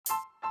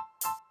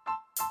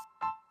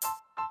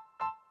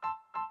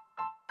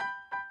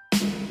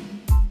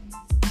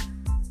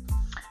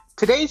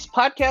Today's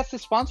podcast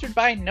is sponsored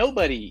by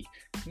nobody.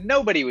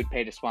 Nobody would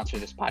pay to sponsor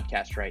this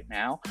podcast right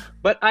now,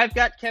 but I've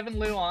got Kevin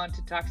Liu on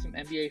to talk some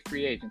NBA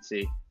free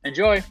agency.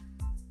 Enjoy.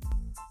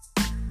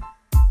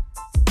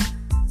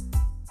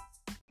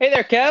 Hey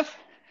there, Kev.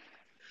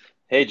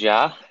 Hey,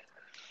 Ja.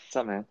 What's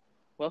up, man?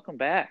 Welcome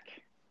back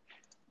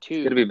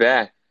to Good to be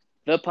back.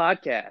 the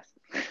podcast.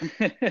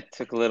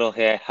 Took a little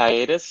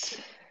hiatus.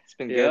 It's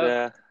been good.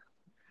 Yeah.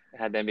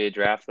 Had the NBA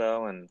draft,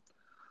 though, and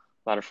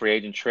a lot of free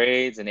agent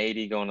trades and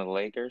AD going to the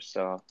Lakers.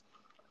 So,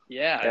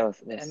 Yeah,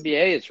 the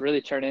NBA is really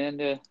turning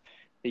into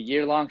a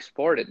year-long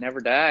sport. It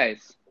never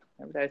dies.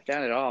 Never dies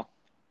down at all.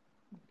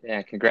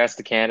 Yeah, congrats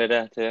to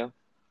Canada, too.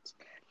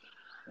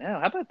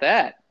 Yeah, how about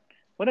that?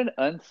 What an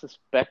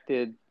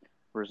unsuspected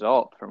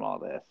result from all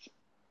this.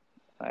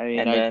 I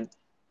mean,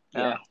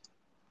 it's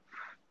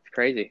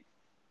crazy.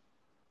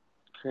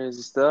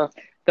 Crazy stuff.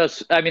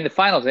 The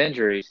finals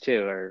injuries,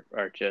 too,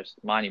 are just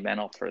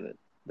monumental for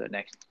the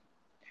next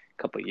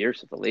couple of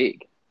years of the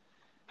league.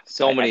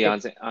 So many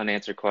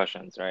unanswered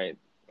questions, right?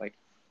 Like,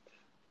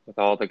 with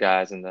all the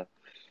guys in the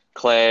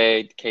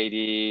Clay,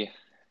 KD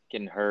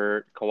getting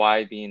hurt,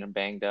 Kawhi being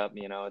banged up,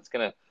 it's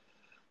going to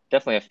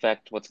definitely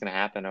affect what's going to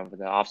happen over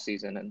the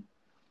offseason and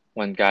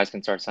when guys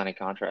can start signing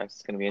contracts.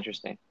 It's going to be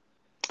interesting.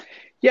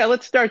 Yeah,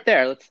 let's start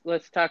there.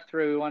 Let's talk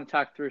through. We want to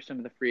talk through some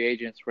of the free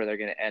agents where they're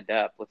going to end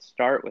up. Let's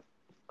start with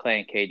Clay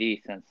and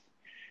KD since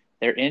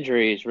their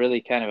injuries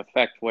really kind of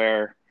affect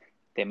where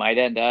they might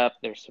end up.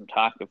 There's some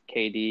talk of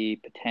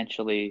KD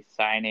potentially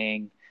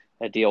signing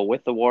a deal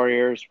with the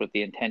Warriors with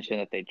the intention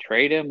that they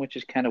trade him, which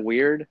is kind of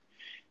weird.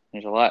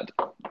 There's a lot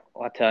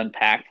to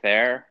unpack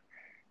there.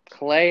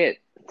 Clay, it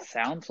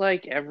sounds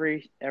like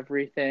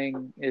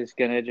everything is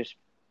going to just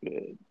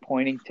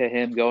pointing to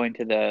him going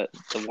to the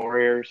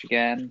Warriors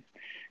again,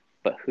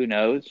 but who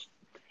knows?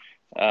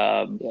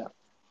 A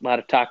lot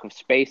of talk of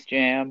Space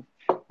Jam.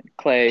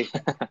 Clay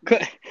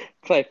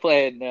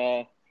playing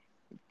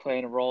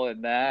a role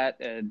in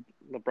that, and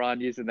LeBron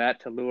using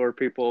that to lure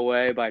people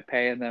away by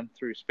paying them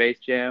through Space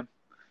Jam,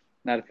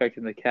 not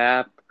affecting the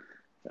cap.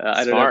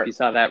 I don't know if you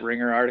saw that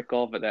Ringer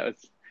article, but that was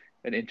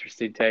an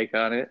interesting take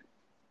on it.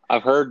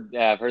 I've heard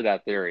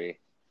that theory.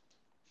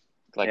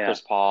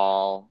 Chris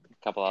Paul,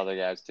 a couple other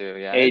guys too.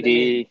 Yeah,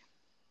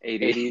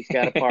 AD's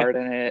got a part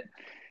in it.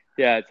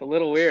 Yeah, it's a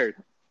little weird.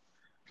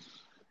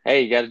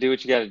 Hey, you got to do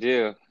what you got to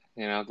do.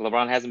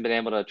 LeBron hasn't been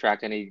able to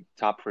attract any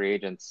top free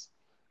agents,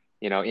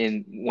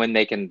 in when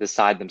they can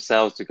decide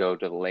themselves to go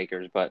to the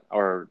Lakers,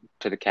 or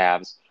to the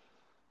Cavs.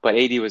 But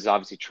AD was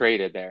obviously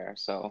traded there.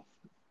 So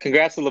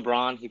congrats to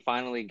LeBron. He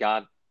finally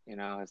got,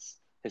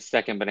 his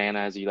second banana,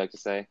 as you like to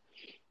say.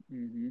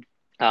 Mm-hmm.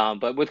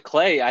 But with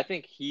Clay, I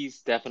think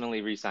he's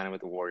definitely re-signing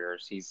with the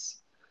Warriors.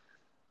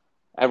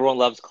 Everyone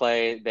loves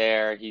Clay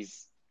there.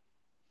 He's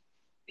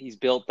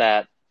built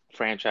that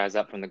franchise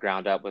up from the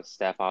ground up with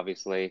Steph,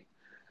 obviously.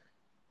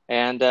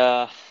 And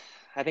I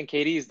think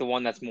KD is the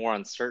one that's more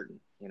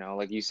uncertain.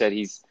 Like you said,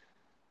 he's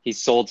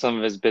sold some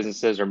of his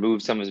businesses or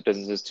moved some of his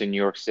businesses to New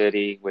York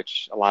City,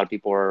 which a lot of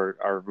people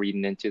are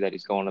reading into that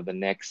he's going to the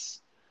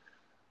Knicks.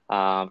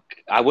 I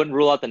wouldn't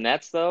rule out the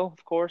Nets, though,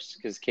 of course,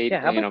 because Kyrie's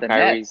probably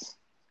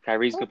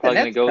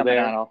going to go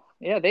there.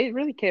 Yeah, they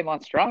really came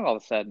on strong all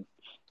of a sudden.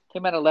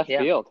 Came out of left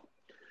field.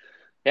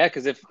 Yeah,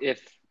 because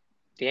if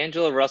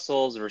D'Angelo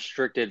Russell's a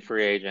restricted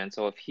free agent,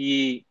 so if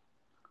he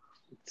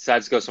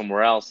decides to go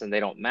somewhere else and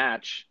they don't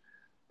match,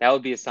 that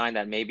would be a sign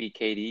that maybe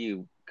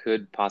KD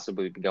could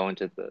possibly be going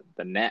to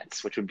the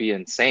Nets, which would be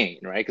insane,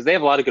 right? Because they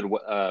have a lot of good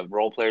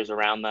role players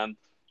around them.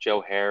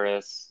 Joe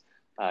Harris,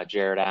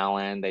 Jared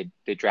Allen. They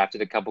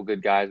drafted a couple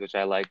good guys, which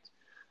I liked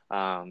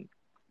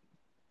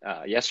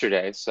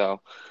yesterday. So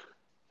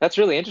that's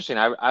really interesting.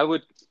 I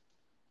would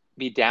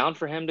be down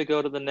for him to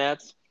go to the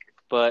Nets,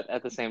 but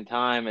at the same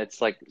time, it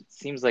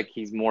seems like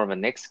he's more of a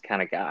Knicks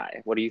kind of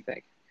guy. What do you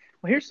think?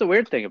 Well, here's the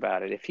weird thing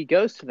about it. If he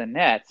goes to the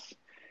Nets,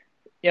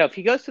 if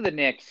he goes to the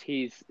Knicks,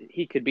 he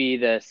could be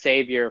the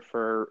savior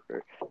for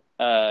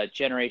a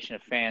generation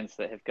of fans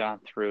that have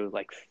gone through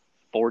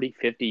 40,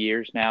 50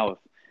 years now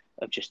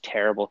of just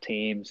terrible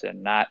teams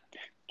and not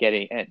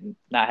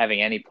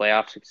having any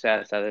playoff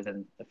success other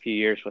than a few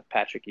years with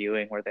Patrick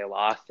Ewing where they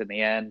lost in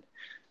the end.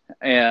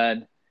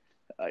 And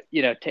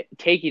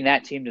taking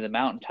that team to the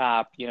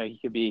mountaintop, he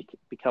could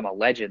become a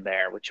legend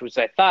there, which was,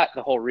 I thought,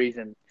 the whole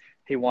reason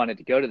he wanted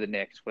to go to the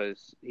Knicks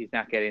was he's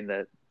not getting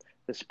the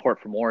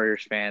support from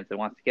Warriors fans and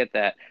wants to get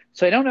that.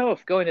 So I don't know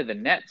if going to the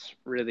Nets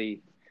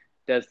really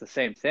does the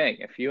same thing.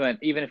 Even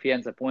if he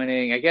ends up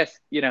winning, I guess,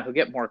 he'll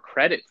get more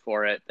credit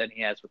for it than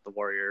he has with the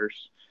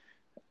Warriors.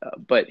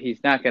 But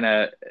it's not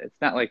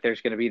like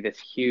there's going to be this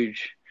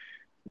huge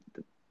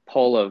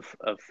pull of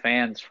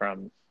fans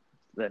from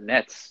the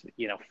Nets,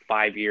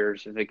 5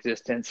 years of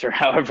existence or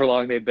however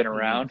long they've been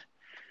around,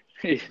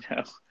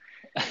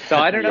 So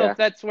I don't know if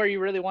that's where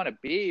you really want to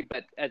be,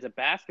 but as a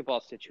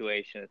basketball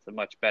situation, it's a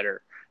much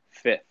better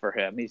fit for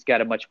him. He's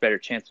got a much better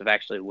chance of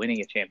actually winning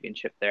a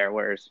championship there.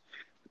 Whereas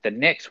with the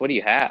Knicks, what do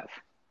you have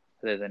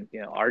other than,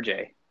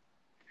 RJ?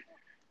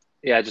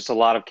 Yeah, just a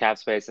lot of cap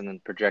space and then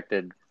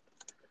projected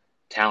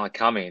talent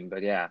coming.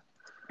 But yeah,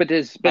 But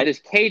does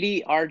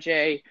KD,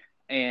 RJ,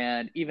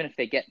 and even if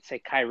they get, say,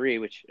 Kyrie,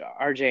 which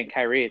RJ and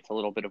Kyrie, it's a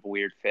little bit of a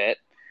weird fit.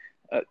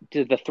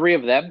 Do the three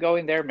of them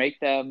going there make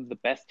them the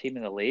best team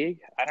in the league?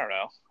 I don't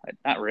know.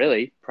 Not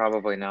really.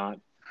 probably not.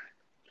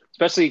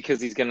 Especially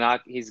because he's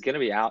gonna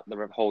be out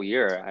the whole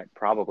year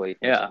probably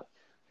from Yeah.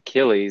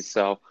 Achilles.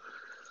 So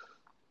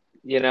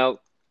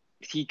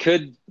he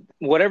could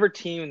whatever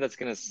team that's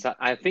gonna.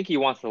 I think he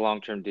wants the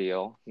long term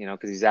deal.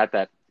 Because he's at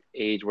that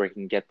age where he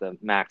can get the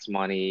max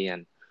money,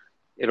 and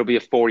it'll be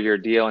a 4-year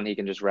deal, and he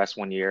can just rest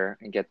 1 year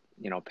and get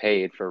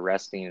paid for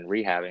resting and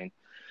rehabbing.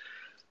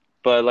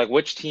 But like,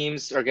 which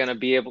teams are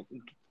want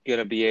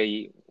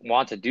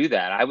to do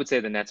that? I would say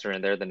the Nets are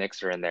in there, the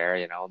Knicks are in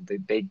there.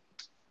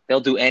 They'll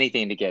do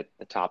anything to get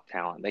the top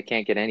talent. They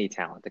can't get any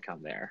talent to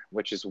come there,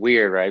 which is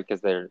weird, right?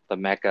 Because they're the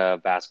mecca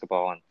of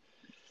basketball, and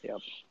Yep.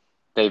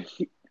 they've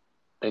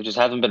they just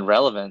haven't been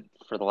relevant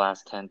for the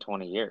last 10,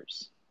 20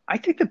 years. I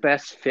think the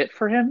best fit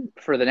for him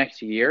for the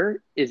next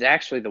year is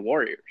actually the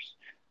Warriors.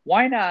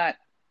 Why not?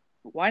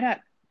 Why not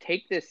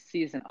take this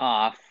season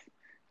off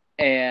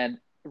and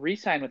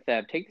re-sign with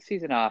them? Take the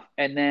season off,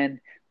 and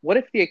then what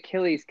if the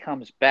Achilles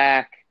comes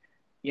back?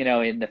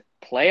 In the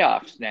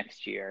playoffs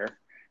next year,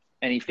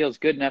 and he feels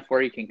good enough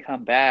where he can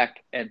come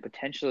back and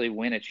potentially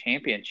win a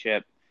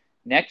championship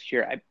next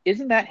year.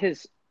 Isn't that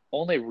his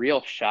only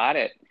real shot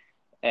at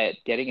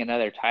getting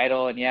another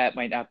title? And yeah, it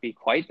might not be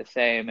quite the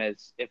same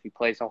as if he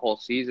plays a whole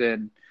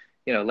season,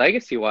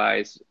 legacy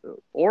wise,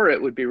 or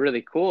it would be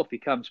really cool if he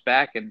comes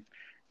back and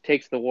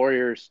takes the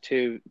Warriors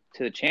to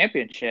the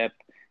championship,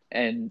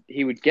 and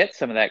he would get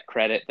some of that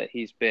credit that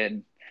he's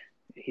been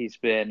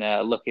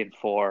looking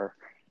for.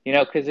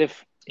 Because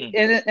if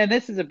and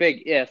this is a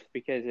big if,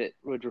 because it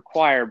would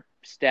require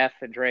Steph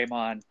and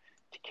Draymond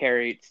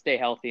to stay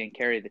healthy and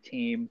carry the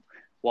team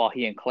while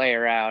he and Clay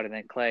are out, and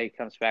then Clay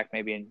comes back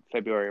maybe in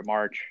February or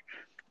March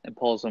and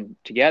pulls them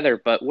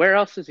together. But where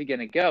else is he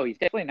going to go? He's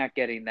definitely not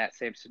getting that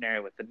same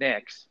scenario with the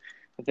Knicks.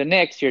 With the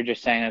Knicks, you're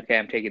just saying, okay,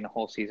 I'm taking the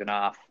whole season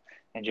off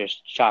and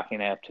just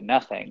chalking it up to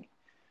nothing.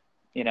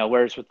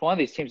 Whereas with one of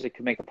these teams that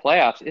could make the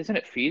playoffs, isn't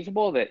it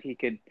feasible that he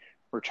could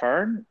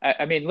return?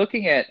 I mean,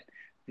 looking at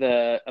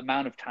the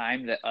amount of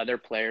time that other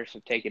players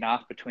have taken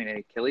off between an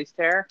Achilles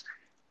tear,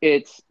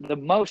 it's the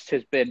most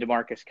has been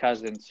DeMarcus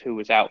Cousins, who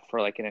was out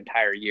for like an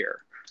entire year.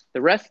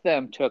 The rest of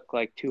them took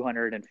like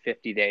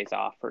 250 days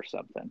off or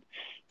something.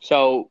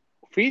 So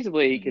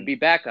feasibly, he could be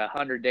back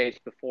 100 days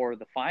before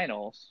the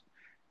finals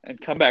and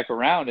come back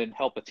around and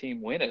help a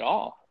team win it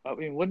all. I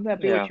mean, wouldn't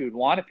that be what you would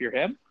want if you're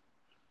him?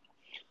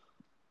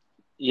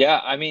 Yeah,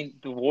 I mean,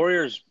 the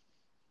Warriors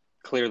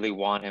clearly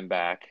want him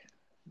back.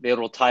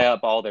 It'll tie up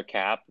all their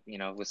cap,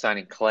 with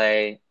signing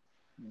Clay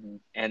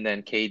and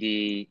then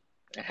KD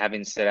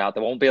having sit out.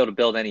 They won't be able to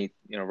build any,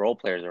 role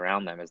players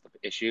around them is the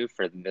issue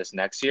for this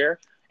next year.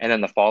 And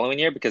then the following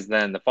year, because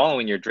then the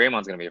following year,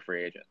 Draymond's going to be a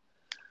free agent.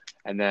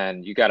 And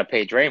then you got to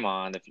pay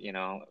Draymond,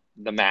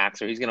 the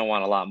max, or he's going to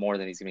want a lot more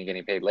than he's going to be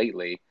getting paid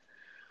lately.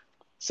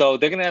 So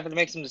they're going to have to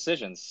make some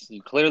decisions.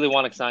 You clearly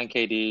want to sign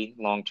KD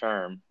long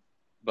term,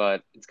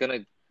 but he's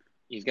going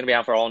to be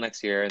out for all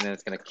next year, and then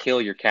it's going to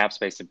kill your cap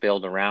space to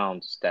build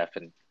around Steph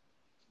and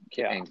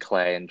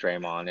Clay and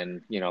Draymond.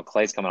 And,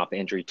 Clay's coming off the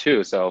injury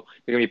too. So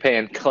you're going to be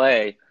paying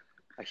Clay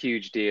a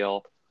huge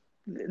deal.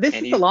 This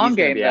is the long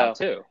game, though.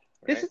 Too, right?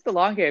 This is the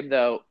long game,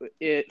 though,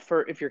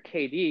 if you're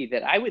KD,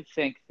 that I would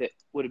think that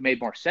would have made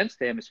more sense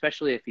to him,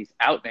 especially if he's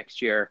out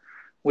next year,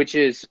 which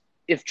is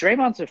if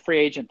Draymond's a free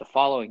agent the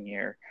following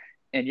year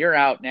and you're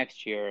out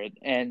next year.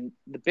 And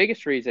the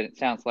biggest reason it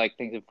sounds like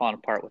things have fallen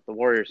apart with the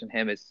Warriors and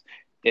him is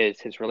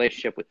his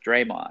relationship with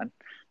Draymond.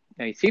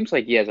 And he seems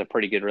like he has a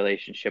pretty good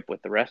relationship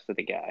with the rest of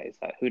the guys.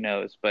 Who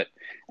knows? But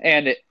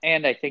and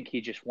I think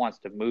he just wants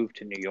to move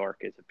to New York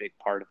is a big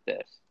part of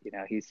this.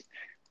 He's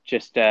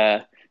just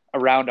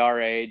around our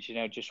age,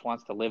 just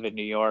wants to live in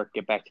New York,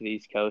 get back to the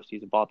East Coast.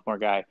 He's a Baltimore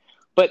guy.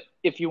 But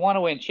if you want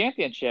to win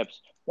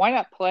championships, why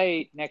not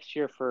play next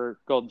year for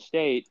Golden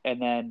State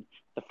and then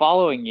the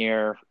following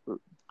year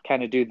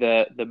kind of do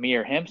the me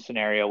or him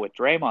scenario with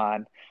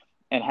Draymond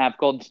and have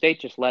Golden State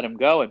just let him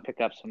go and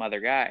pick up some other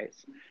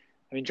guys?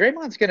 I mean,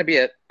 Draymond's going to be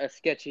a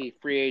sketchy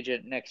free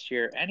agent next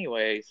year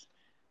anyways,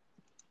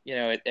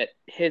 at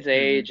his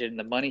age and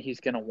the money he's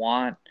going to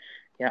want.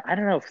 I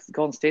don't know if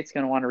Golden State's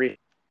going to want to reach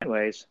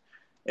anyways.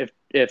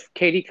 If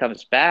KD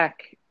comes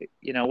back,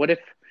 what if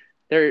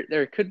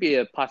there could be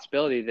a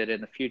possibility that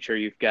in the future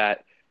you've got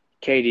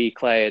KD,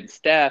 Clay, and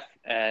Steph,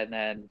 and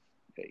then,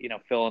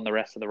 fill in the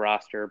rest of the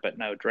roster, but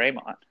no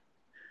Draymond. I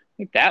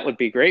think that would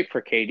be great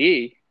for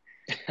KD,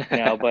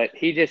 but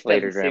he just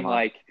doesn't seem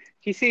like –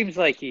 he seems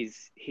like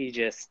he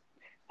just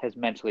has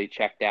mentally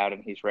checked out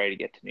and he's ready to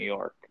get to New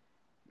York.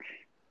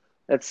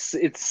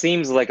 It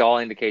seems like all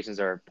indications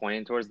are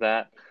pointing towards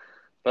that.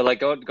 But like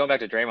going back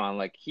to Draymond,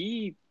 like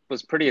he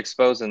was pretty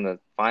exposed in the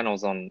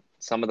finals on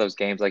some of those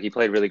games. Like he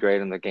played really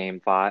great in the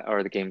game 5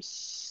 or the game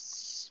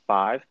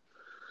 5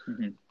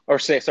 or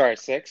 6. Sorry,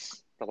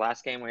 6. the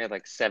last game where he had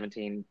like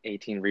 17,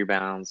 18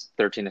 rebounds,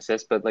 13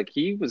 assists, but like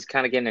he was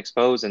kind of getting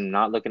exposed and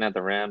not looking at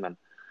the rim. And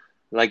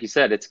like you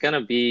said, it's going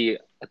to be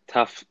a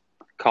tough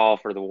call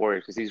for the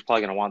Warriors because he's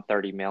probably going to want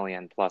 30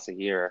 million plus a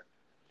year.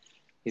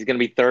 He's going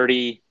to be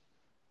 30,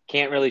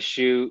 can't really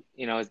shoot.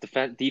 You know, his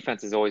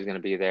defense is always going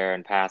to be there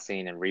and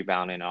passing and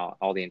rebounding,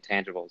 all the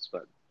intangibles.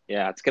 But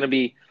yeah, it's going to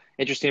be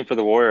interesting for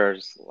the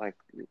Warriors. Like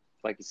you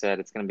said,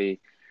 it's going to be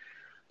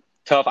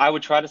tough. I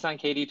would try to sign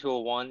KD to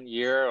a 1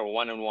 year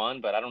or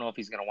 1-1, but I don't know if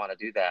he's going to want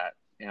to do that.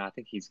 You know, I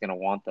think he's going to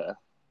want the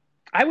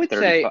I would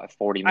 30, say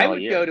 40 I mil a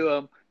would year. go to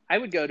him. I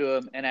would go to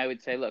him and I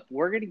would say, look,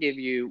 we'll give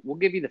you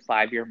the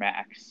 5-year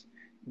max.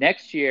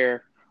 Next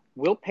year,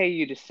 we'll pay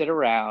you to sit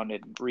around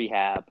and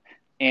rehab.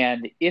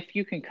 And if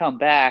you can come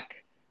back,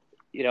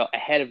 you know,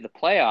 ahead of the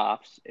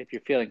playoffs, if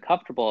you're feeling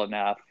comfortable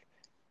enough,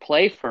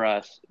 play for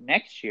us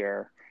next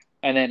year.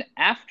 And then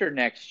after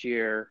next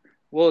year,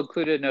 we'll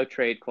include a no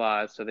trade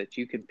clause so that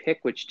you can pick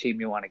which team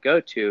you want to go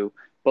to,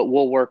 but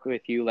we'll work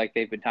with you like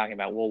they've been talking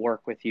about. We'll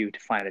work with you to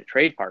find a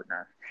trade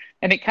partner.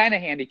 And it kind of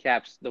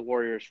handicaps the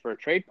Warriors for a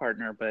trade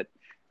partner, but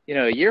you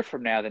know, a year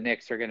from now, the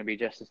Knicks are going to be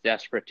just as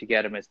desperate to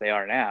get him as they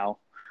are now.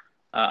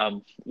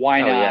 Why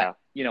not, Yeah.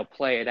 you know,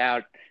 play it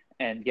out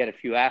and get a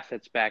few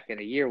assets back in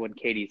a year when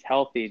KD's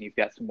healthy and you've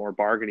got some more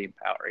bargaining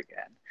power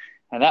again.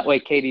 And that way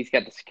KD's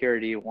got the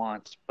security he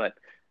wants, but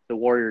the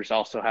Warriors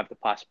also have the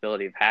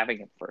possibility of having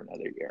him for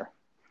another year.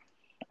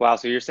 Wow.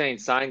 So you're saying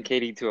sign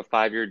KD to a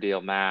 5-year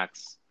deal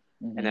max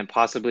Mm-hmm. and then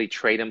possibly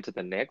trade him to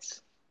the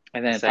Knicks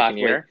And then the second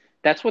year?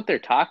 That's what they're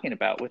talking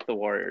about with the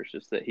Warriors,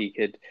 is that he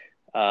could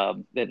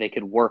that they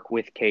could work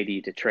with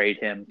KD to trade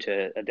him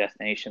to a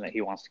destination that he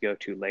wants to go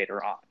to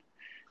later on.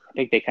 I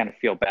think they kind of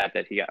feel bad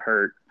that he got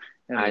hurt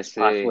and I was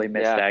see. possibly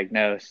Yeah.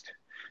 misdiagnosed.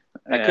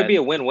 That could be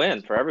a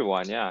win-win for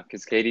everyone, yeah,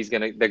 because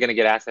they're gonna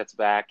get assets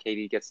back.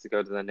 KD gets to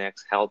go to the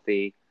Knicks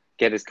healthy,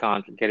 get his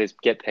contract,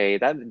 get paid.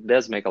 That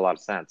does make a lot of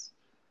sense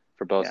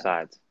for both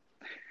sides.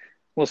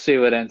 We'll see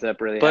what ends up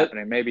really But-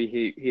 happening. Maybe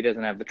he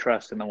doesn't have the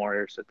trust in the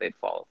Warriors that they'd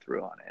follow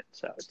through on it.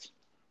 So it's,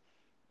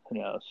 who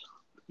knows?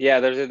 Yeah,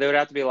 there would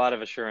have to be a lot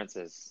of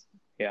assurances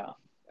Yeah.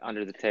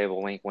 under the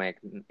table, wink, wink,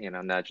 you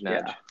know, nudge,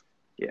 nudge.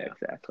 Yeah,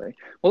 exactly.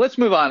 Well, let's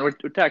move on. We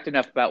talked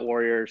enough about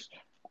Warriors.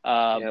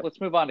 Yep. Let's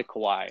move on to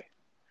Kawhi.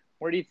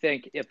 Where do you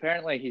think?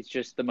 Apparently, he's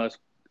just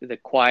the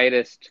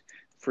quietest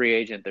free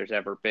agent there's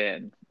ever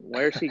been.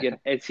 Where's he going?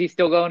 Is he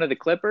still going to the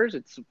Clippers?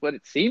 It's what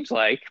it seems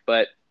like,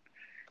 but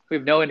we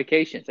have no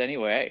indications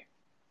anyway.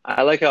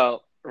 I like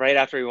how right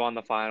after he won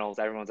the finals,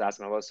 everyone's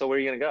asking him, well, so where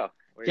are you gonna go?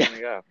 Where are you gonna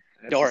go?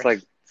 And it's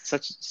Doris.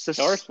 just like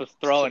Doris was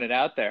throwing it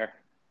out there,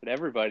 but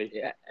everybody.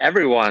 Yeah,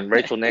 everyone.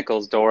 Rachel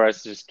Nichols,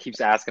 Doris just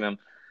keeps asking him.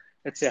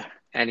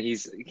 And he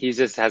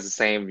just has the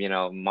same, you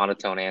know,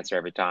 monotone answer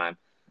every time.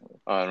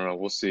 I don't know.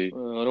 We'll see. I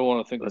don't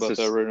want to think Let's about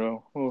just- that right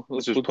now.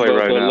 Let's just play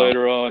right now.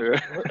 later on.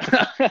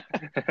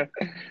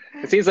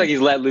 It seems like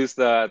he's let loose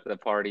the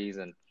parties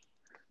and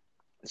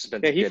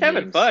spent. Yeah, he's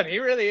having fun. He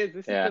really is.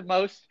 This Yeah. is the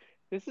most.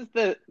 This is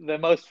the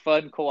most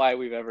fun Kawhi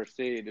we've ever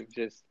seen. Of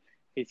just,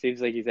 he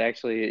seems like he's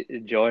actually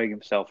enjoying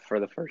himself for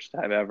the first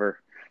time ever.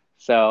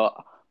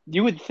 So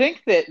you would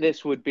think that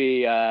this would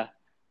be.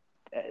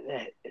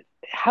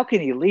 How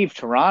can he leave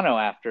Toronto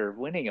after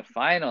winning a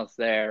finals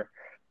there?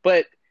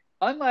 But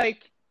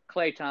unlike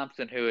Klay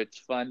Thompson, who it's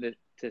fun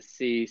to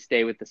see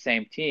stay with the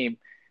same team,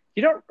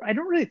 I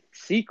don't really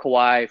see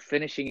Kawhi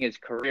finishing his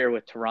career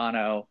with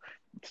Toronto,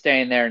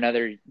 staying there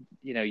another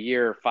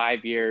year or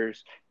 5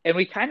 years. And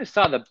we kind of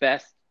saw the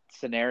best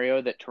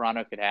scenario that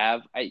Toronto could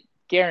have. I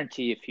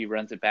guarantee if he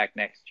runs it back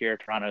next year,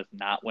 Toronto's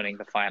not winning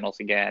the finals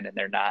again, and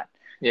they're not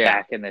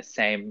back in the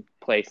same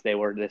place they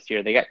were this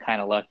year. They got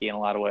kind of lucky in a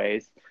lot of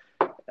ways.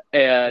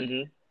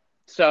 And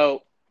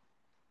so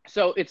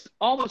it's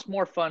almost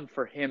more fun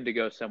for him to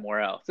go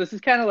somewhere else. This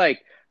is kind of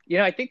like,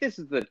 I think this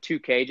is the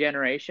 2K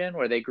generation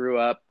where they grew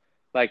up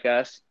like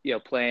us,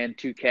 playing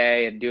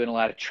 2K and doing a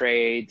lot of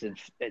trades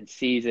and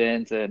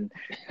seasons. And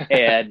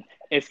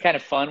it's kind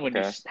of fun when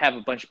you have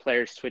a bunch of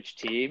players switch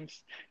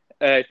teams.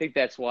 I think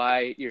that's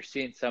why you're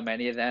seeing so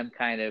many of them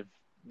kind of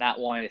not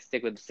wanting to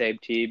stick with the same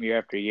team year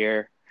after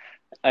year.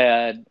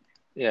 And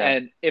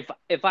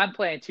if I'm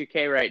playing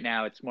 2K right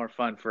now, it's more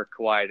fun for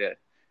Kawhi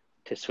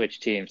to switch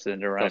teams than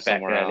to run it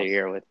back another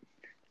year with.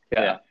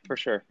 Yeah, for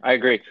sure. I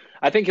agree.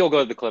 I think he'll go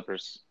to the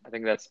Clippers. I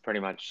think that's pretty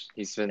much,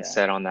 he's been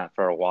set on that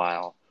for a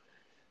while,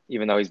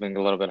 even though he's been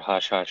a little bit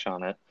hush-hush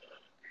on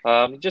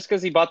it. Just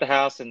because he bought the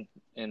house in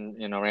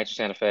Rancho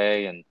Santa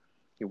Fe and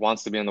he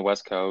wants to be on the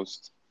West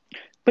Coast.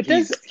 But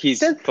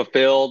he's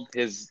fulfilled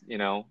his,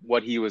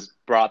 what he was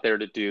brought there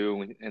to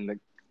do, and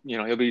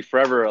he'll be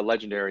forever a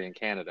legendary in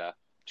Canada,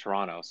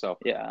 Toronto. So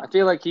I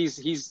feel like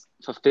he's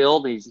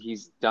fulfilled.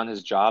 He's done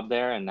his job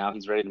there, and now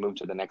he's ready to move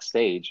to the next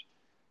stage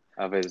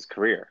of his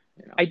career.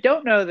 I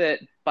don't know that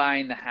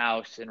buying the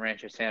house in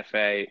Rancho Santa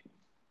Fe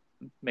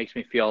makes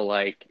me feel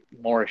like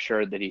more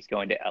assured that he's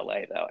going to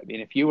LA, though. I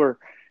mean, if you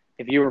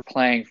were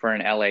playing for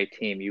an LA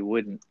team, you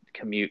wouldn't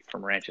commute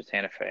from Rancho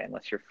Santa Fe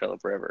unless you're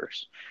Phillip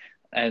Rivers.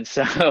 and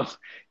so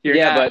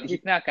Yeah, but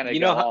he's not going to you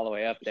go know how all the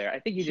way up there. I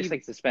think he just he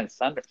likes to spend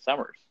summers.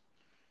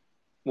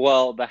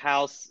 well, the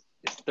house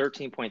is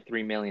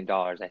 $13.3 million.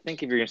 I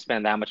think if you're gonna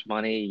spend that much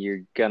money,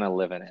 you're gonna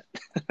live in it.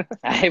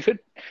 I would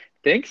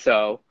think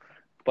so,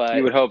 You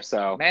but would hope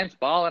so. man's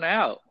balling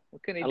out.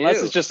 What can he Unless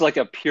it's do? just like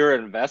a pure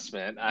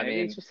investment. I Maybe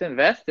he's mean, just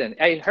investing.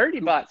 I heard he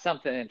who, bought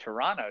something in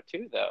Toronto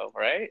too, though,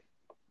 right?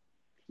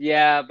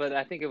 yeah, but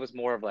I think it was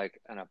more of like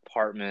an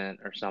apartment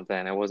or something.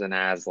 It wasn't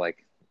as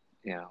like,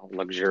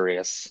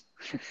 luxurious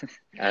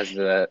as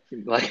the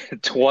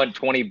like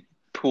 20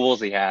 pools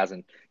he has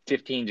and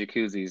 15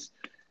 jacuzzis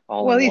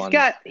all Well, in one he's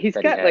that he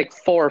got like has.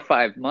 4 or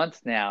 5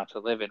 months now to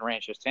live in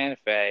Rancho Santa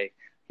Fe.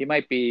 He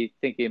might be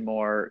thinking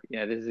more,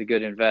 this is a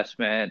good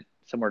investment,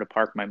 somewhere to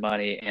park my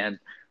money, and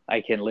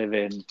I can live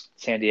in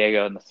San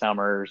Diego in the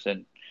summers,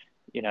 and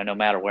no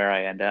matter where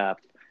I end up,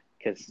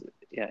 because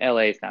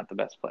LA is not the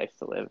best place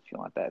to live if you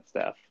want that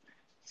stuff.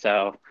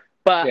 So,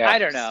 but Yeah. I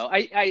don't know.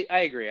 I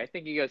agree. I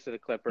think he goes to the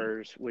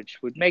Clippers, which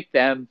would make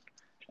them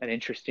an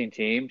interesting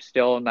team.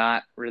 Still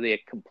not really a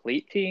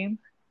complete team,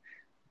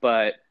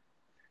 but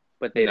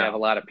they'd have a No,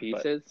 lot of but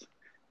pieces.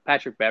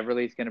 Patrick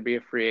Beverley's going to be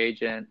a free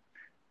agent.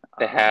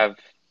 they Um, have.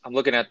 I'm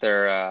looking at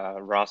their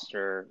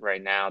roster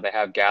right now. They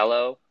have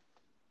Gallo.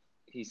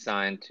 He's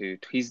signed to.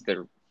 He's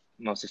their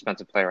most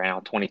expensive player right now,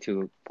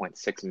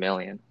 22.6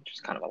 million, which is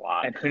kind of a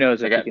lot. and who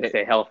knows They if he got can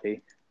stay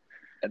healthy.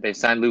 they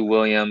signed Lou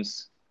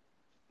Williams.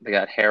 They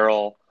got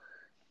Harrell,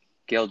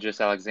 Gilgeous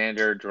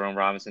Alexander, Jerome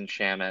Robinson,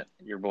 Shamit,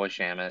 your boy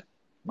Shamit,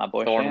 My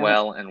boy Shamit.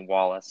 Thornwell, and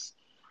Wallace.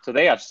 So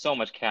they have so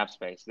much cap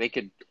space. They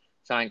could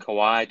sign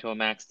Kawhi to a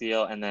max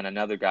deal and then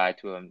another guy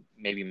to a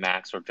maybe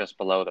max or just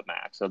below the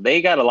max. So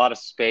they got a lot of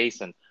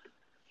space. And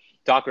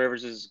Doc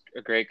Rivers is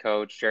a great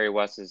coach. Jerry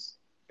West is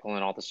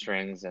pulling all the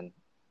strings, and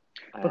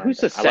But who's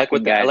the I like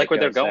second guy I like that where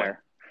they're goes going.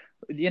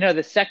 there?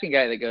 The second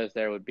guy that goes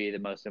there would be the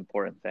most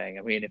important thing.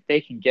 I mean, if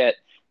they can get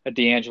a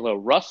D'Angelo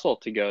Russell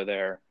to go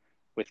there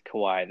with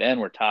Kawhi, then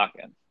we're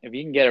talking. If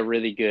you can get a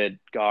really good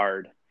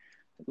guard,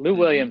 Lou Mm-hmm.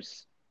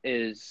 Williams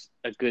is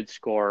a good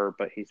scorer,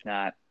 but he's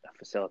not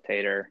a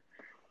facilitator.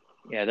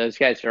 Yeah, those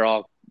guys are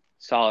all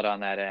solid on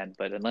that end,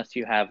 but unless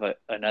you have a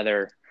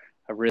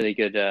really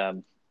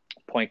good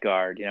point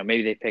guard,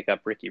 maybe they pick up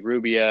Ricky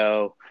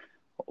Rubio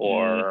Mm,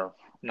 or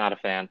not a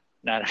fan.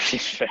 not a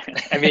huge fan.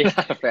 I mean,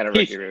 Not a fan of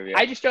he's. Ricky Rubio.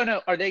 I just don't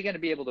know. Are they going to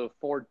be able to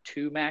afford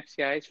two max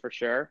guys for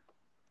sure?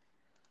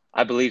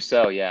 I believe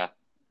so. Yeah.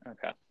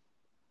 Okay.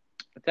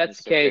 If that's the It's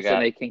just they case, and got.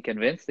 they can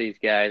convince these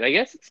guys, I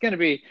guess it's going to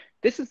be.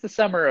 This is the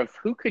summer of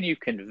who can you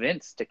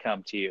convince to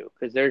come to you?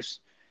 Because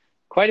there's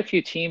quite a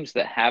few teams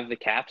that have the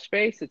cap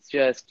space. It's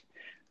just,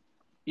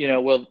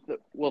 will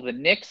the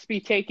Knicks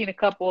be taking a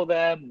couple of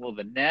them? Will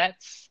the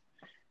Nets?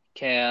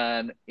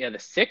 The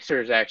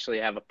Sixers actually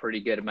have a pretty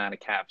good amount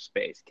of cap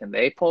space. Can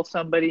they pull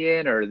somebody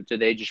in, or do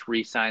they just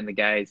re-sign the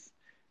guys?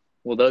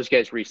 Will those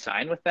guys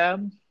re-sign with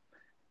them?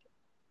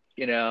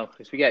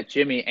 Because we got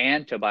Jimmy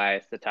and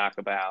Tobias to talk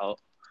about,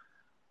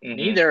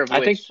 neither of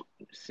I think.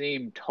 which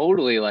seem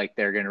totally like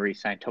they're going to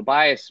re-sign.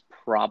 Tobias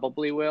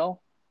probably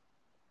will.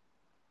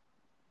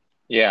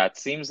 Yeah, it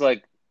seems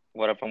like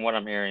from what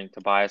I'm hearing,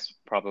 Tobias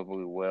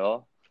probably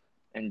will,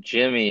 and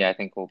Jimmy I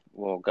think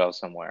will go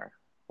somewhere,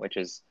 which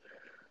is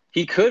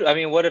he could. I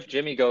mean, what if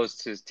Jimmy goes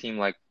to his team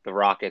like the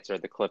Rockets or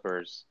the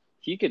Clippers?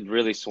 He could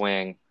really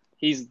swing.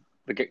 He's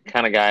the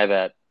kind of guy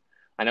that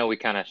I know we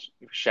kind of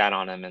shat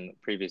on him in the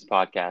previous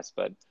podcast,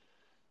 but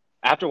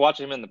after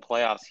watching him in the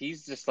playoffs,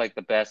 he's just like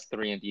the best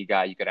 3-and-D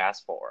guy you could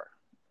ask for.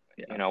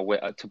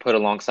 Yeah. To put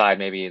alongside,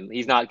 maybe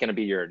he's not going to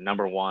be your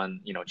number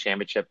one,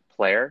 championship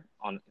player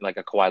on like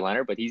a Kawhi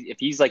Leonard, but if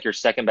he's like your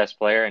second best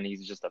player and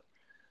he's just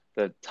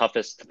the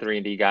toughest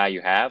 3-and-D guy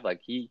you have,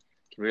 like he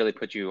can really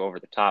put you over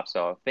the top.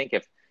 So I think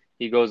if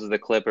he goes to the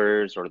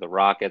Clippers or the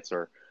Rockets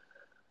or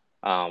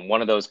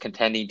one of those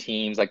contending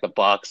teams like the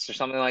Bucks or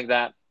something like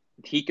that,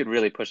 he could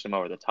really push them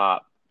over the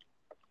top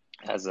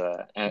as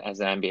an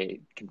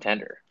NBA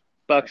contender.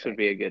 Bucks would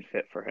be a good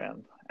fit for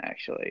him,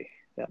 actually.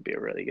 That'd be a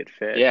really good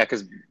fit. Yeah,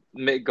 because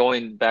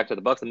going back to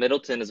the Bucks,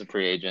 Middleton is a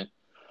free agent.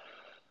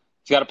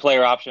 He's got a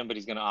player option, but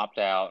he's going to opt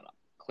out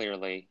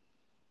clearly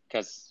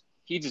because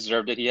he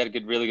deserved it. He had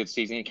really good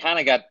season. He kind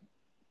of got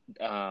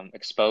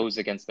exposed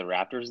against the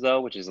Raptors,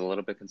 though, which is a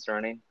little bit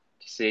concerning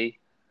to see.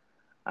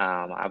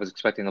 I was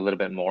expecting a little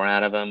bit more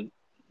out of him,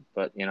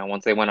 but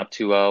once they went up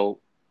 2-0,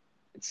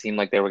 it seemed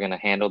like they were going to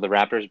handle the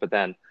Raptors. But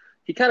then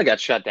he kind of got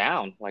shut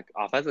down, like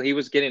offensively. He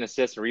was getting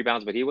assists and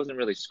rebounds, but he wasn't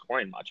really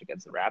scoring much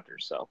against the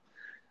Raptors. So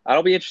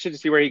I'll be interested to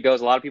see where he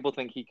goes. A lot of people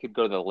think he could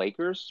go to the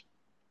Lakers.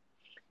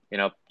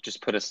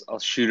 Just put a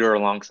shooter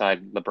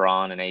alongside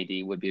LeBron and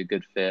AD would be a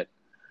good fit.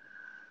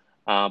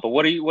 But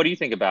what do you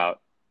think about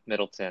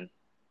Middleton?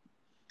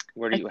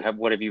 What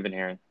have you been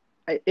hearing?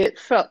 It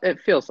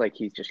feels like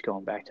he's just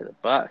going back to the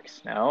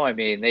Bucks. No, I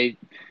mean they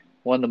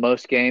won the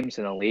most games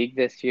in the league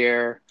this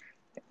year.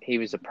 He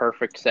was a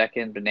perfect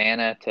second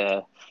banana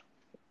to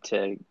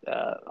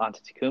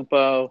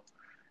Antetokounmpo.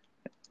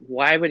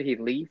 Why would he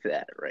leave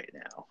that right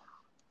now?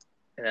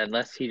 And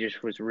unless he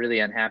just was really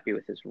unhappy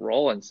with his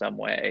role in some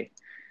way,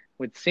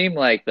 would seem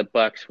like the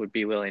Bucks would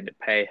be willing to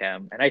pay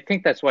him, and I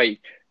think that's why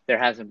there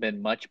hasn't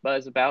been much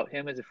buzz about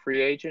him as a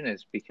free agent,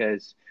 is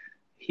because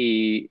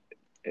he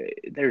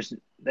there's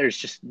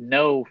just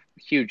no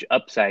huge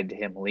upside to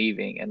him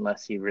leaving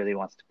unless he really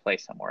wants to play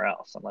somewhere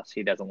else, unless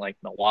he doesn't like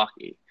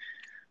Milwaukee,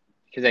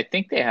 because I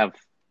think they have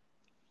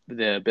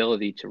the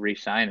ability to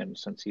re-sign him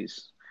since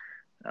he's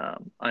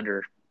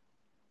under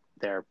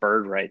their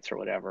bird rights or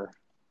whatever.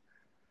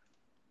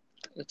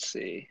 Let's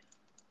see.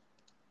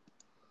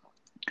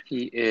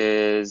 He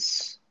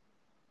is.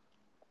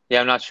 Yeah,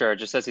 I'm not sure. It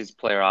just says he's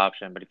player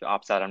option, but if he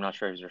opts out, I'm not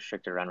sure if he's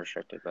restricted or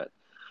unrestricted. But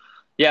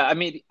yeah, I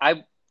mean,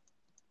 I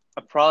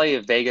probably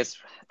Vegas,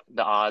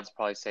 the odds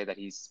probably say that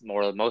he's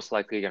most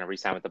likely going to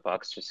re-sign with the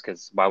Bucks, just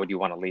because why would you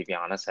want to leave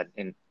Giannis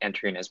in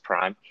entering his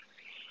prime?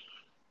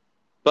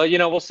 But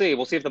we'll see.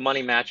 We'll see if the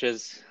money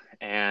matches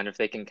and if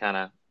they can kind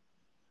of,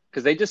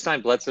 because they just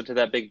signed Bledsoe to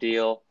that big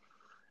deal,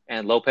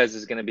 and Lopez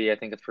is going to be, I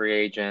think, a free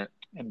agent.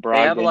 And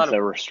Brogdon's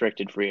a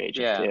restricted free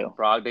agent too.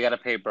 They got to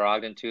pay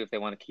Brogdon too if they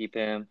want to keep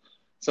him.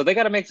 So they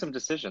got to make some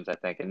decisions, I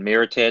think. And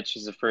Mirotic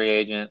is a free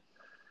agent.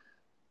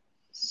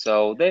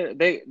 So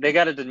they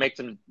got to make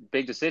some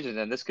big decisions,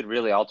 and this could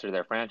really alter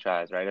their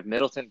franchise, right? If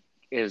Middleton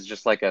is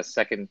just like a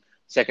second,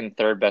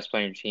 third best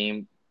player in your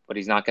team, but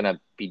he's not going to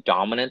be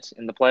dominant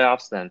in the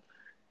playoffs, then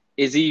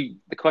the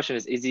question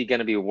is he going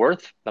to be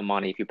worth the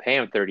money if you pay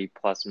him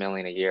 $30+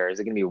 million a year? Is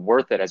it going to be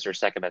worth it as your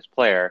second best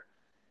player?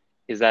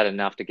 Is that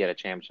enough to get a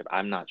championship?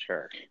 I'm not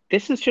sure.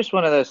 This is just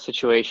one of those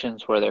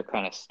situations where they're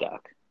kind of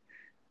stuck.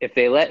 If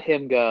they let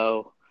him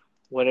go,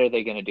 what are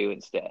they going to do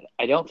instead?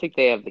 I don't think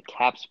they have the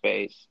cap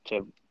space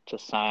to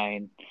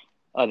sign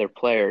other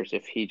players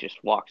if he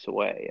just walks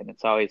away. And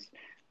it's always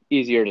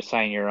easier to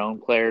sign your own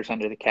players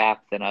under the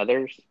cap than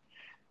others.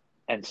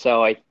 And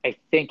so I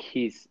think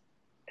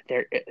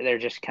they're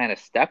just kind of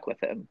stuck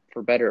with him,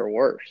 for better or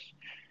worse.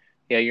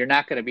 You're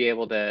not going to be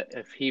able to,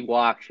 if he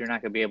walks, you're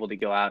not going to be able to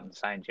go out and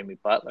sign Jimmy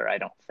Butler, I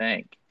don't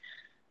think.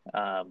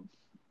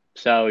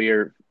 So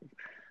you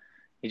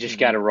just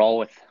got to roll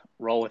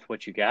with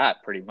what you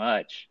got, pretty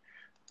much.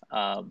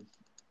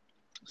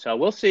 So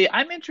we'll see.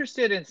 I'm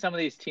interested in some of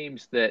these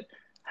teams that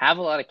have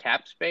a lot of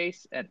cap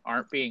space and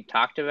aren't being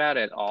talked about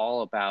at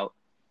all about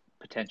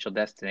potential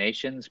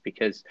destinations,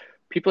 because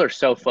people are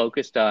so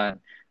focused on,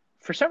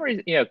 for some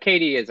reason,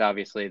 KD is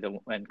obviously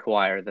and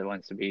Kawhi are the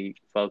ones to be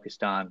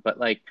focused on, but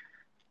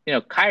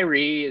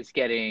Kyrie is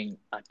getting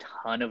a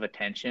ton of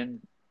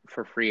attention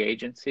for free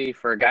agency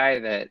for a guy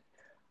that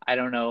I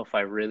don't know if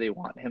I really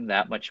want him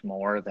that much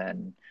more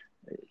than,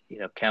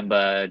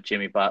 Kemba,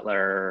 Jimmy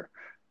Butler,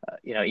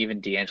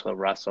 even D'Angelo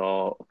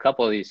Russell, a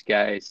couple of these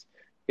guys.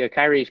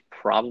 Kyrie's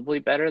probably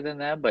better than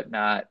them, but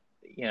not,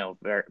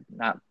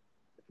 not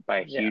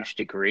by a huge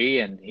degree.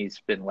 And he's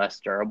been less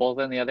durable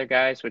than the other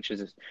guys, which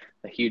is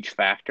a huge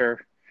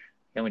factor,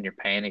 when you're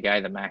paying a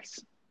guy the max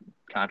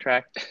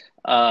contract.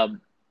 I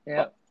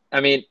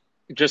mean,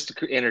 just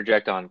to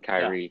interject on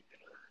Kyrie,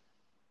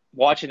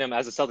 watching him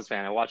as a Celtics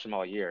fan, I watched him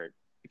all year.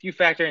 If you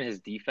factor in his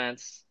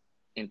defense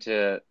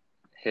into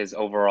his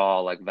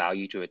overall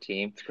value to a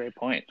team, that's a great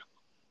point.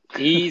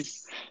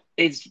 He's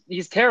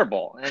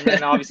terrible. And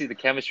then obviously the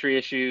chemistry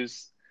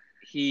issues.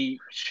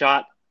 He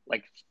shot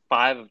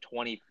 5 of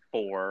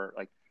 24,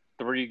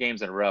 3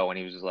 games in a row, and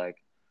he was just I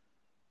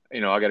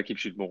got to keep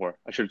shooting more.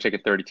 I should have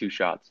taken 32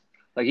 shots.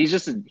 He's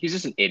just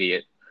an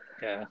idiot.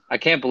 Yeah, I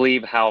can't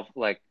believe how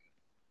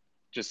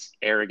just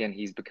arrogant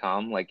he's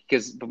become.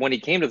 Because when he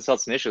came to the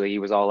Celtics initially, he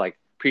was all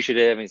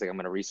appreciative, and he's I'm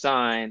going to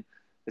resign.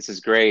 This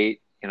is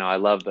great. I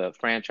love the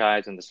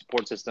franchise and the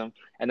support system.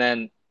 And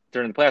then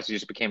during the playoffs, he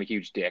just became a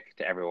huge dick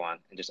to everyone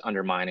and just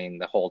undermining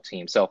the whole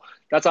team. So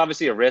that's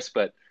obviously a risk,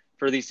 but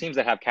for these teams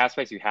that have cap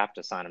space, you have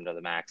to sign them to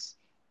the max,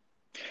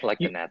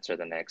 the Nets or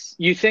the Knicks.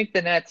 You think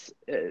the Nets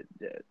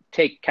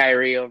take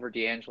Kyrie over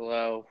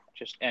D'Angelo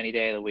just any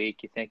day of the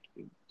week? You think?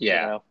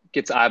 Yeah,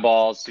 gets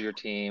eyeballs to your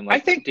team. I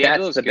think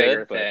D'Angelo's that's the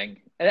bigger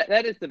thing.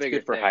 That is the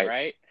bigger thing,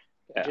 right?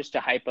 Yeah. Just to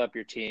hype up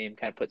your team,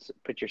 kind of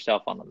put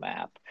yourself on the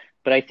map.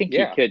 But I think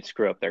he could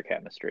screw up their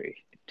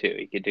chemistry too.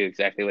 He could do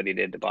exactly what he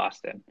did to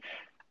Boston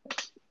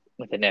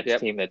with the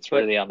Nets team that's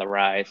really on the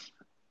rise.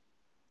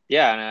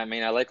 Yeah, and I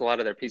mean, I like a lot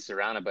of their pieces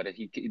around it, but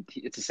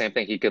it's the same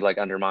thing. He could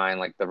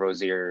undermine the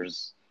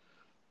Roziers,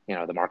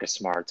 the Marcus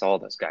Smarts, all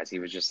those guys. He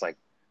was just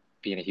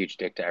being a huge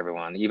dick to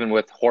everyone. Even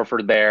with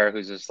Horford there,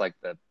 who's just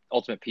the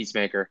ultimate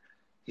peacemaker,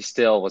 he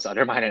still was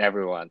undermining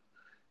everyone.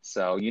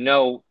 So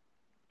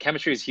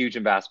chemistry is huge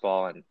in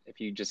basketball, and if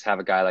you just have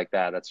a guy like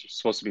that, that's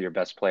supposed to be your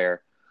best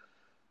player,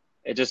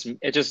 it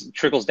just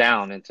trickles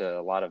down into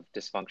a lot of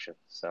dysfunction.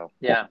 So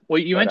well,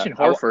 you mentioned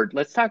Horford.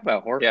 Let's talk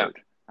about Horford. Yeah.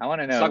 I want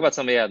to know. Let's talk about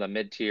some of the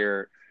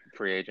mid-tier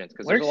free agents,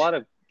 because there's a lot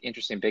of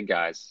interesting big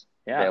guys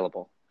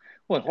available.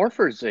 Well,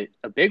 Horford's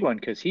a big one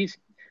because he's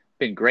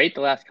been great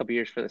the last couple of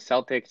years for the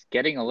Celtics.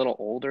 Getting a little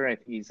older, I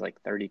think he's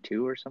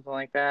 32 or something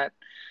like that.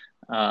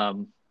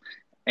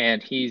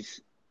 And he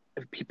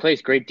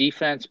plays great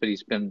defense, but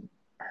he's been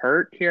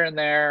hurt here and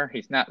there.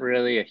 He's not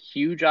really a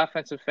huge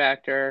offensive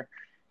factor.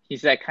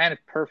 he's that kind of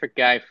perfect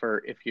guy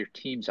for if your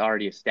team's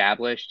already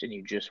established and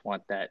you just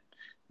want that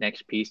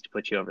next piece to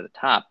put you over the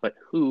top. But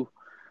who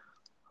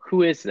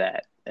is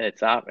that?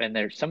 It's off, and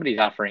there's somebody's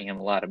offering him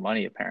a lot of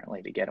money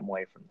apparently to get him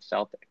away from the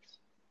Celtics.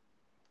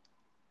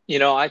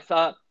 I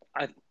thought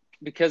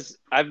because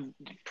I've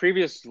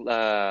previous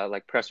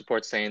like press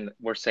reports saying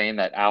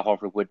that Al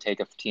Horford would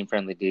take a team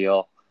friendly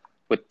deal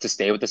to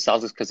stay with the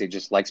Celtics because he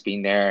just likes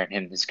being there,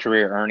 and his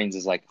career earnings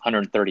is like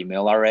 130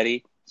 mil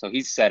already, so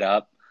he's set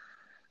up.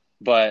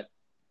 But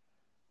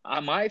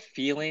my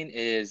feeling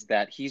is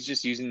that he's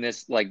just using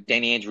this, like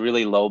Danny Ainge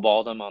really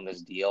lowballed him on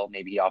this deal.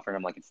 Maybe he offered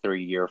him like a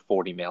 3-year,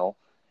 40 mil,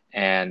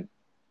 and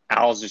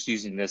Al's just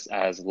using this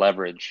as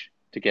leverage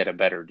to get a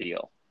better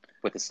deal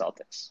with the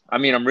Celtics. I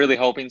mean, I'm really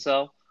hoping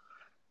so,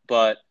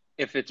 but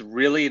if it's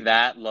really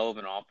that low of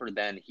an offer,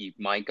 then he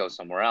might go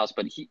somewhere else.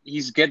 But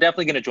he's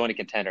definitely going to join a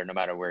contender no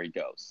matter where he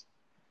goes.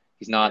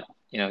 He's not,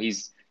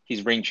 he's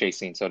ring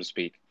chasing, so to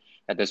speak,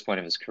 at this point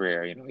of his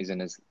career.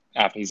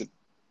 He's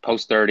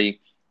post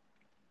 30.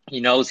 He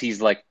knows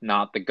he's like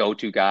not the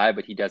go-to guy,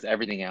 but he does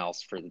everything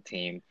else for the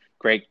team.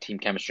 Great team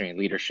chemistry and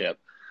leadership.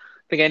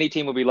 I think any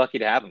team would be lucky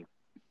to have him.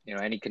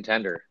 Any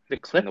contender. The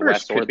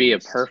Clippers could be a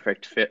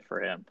perfect fit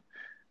for him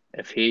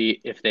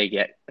if they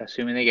get,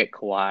 assuming they get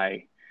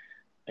Kawhi,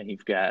 and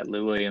you've got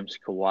Lou Williams,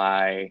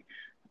 Kawhi,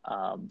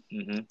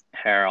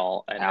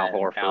 Harrell, and Al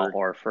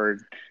Horford.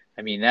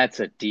 I mean, that's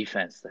a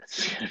defense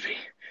that's going to be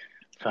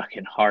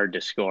fucking hard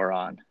to score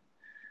on.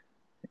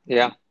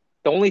 Yeah.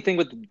 The only thing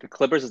with the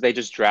Clippers is they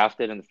just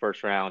drafted in the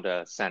first round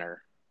a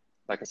center,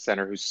 like a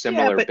center who's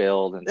similar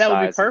build and size.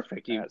 That would be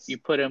perfect. You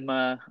put him,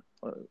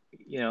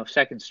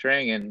 second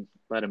string and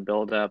let him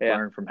build up,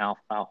 learn from Al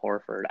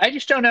Horford. I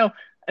just don't know.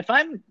 If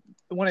I'm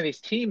one of these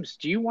teams,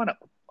 do you want to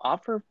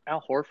offer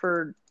Al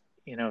Horford,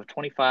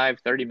 25,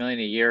 30 million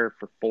a year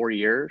for 4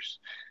 years?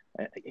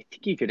 I think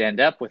you could end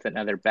up with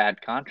another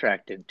bad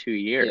contract in 2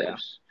 years. Yeah.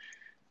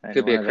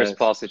 Could be a Chris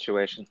Paul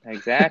situation.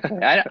 Exactly.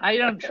 I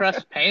don't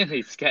trust paying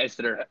these guys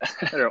that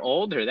are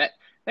older.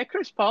 That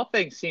Chris Paul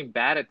thing seemed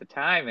bad at the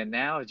time, and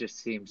now it just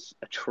seems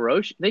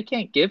atrocious. They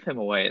can't give him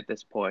away at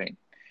this point.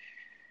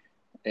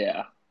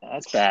 Yeah,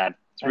 that's bad.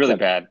 It's really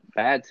bad.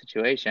 Bad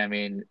situation. I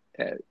mean,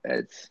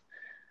 it's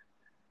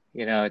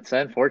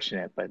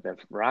unfortunate, but the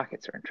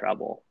Rockets are in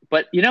trouble.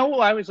 But who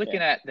I was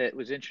looking at that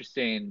was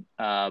interesting,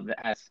 that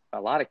has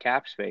a lot of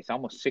cap space,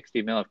 almost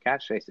 60 mil of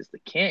cap space, is the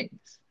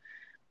Kings.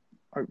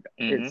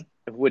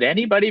 Would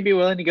anybody be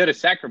willing to go to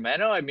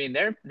Sacramento? I mean,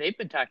 they've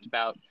been talked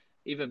about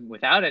even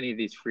without any of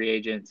these free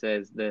agents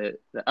as the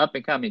up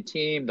and coming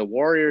team. The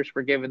Warriors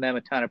were giving them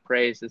a ton of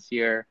praise this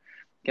year.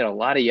 Get a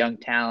lot of young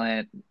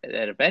talent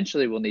that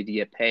eventually will need to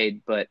get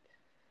paid. But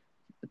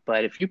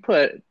if you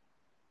put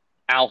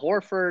Al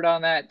Horford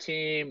on that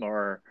team,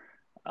 or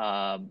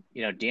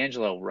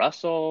D'Angelo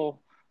Russell,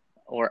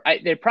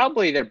 they're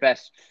probably their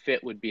best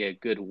fit would be a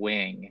good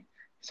wing.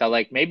 So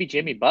like maybe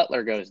Jimmy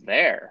Butler goes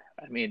there.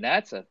 I mean,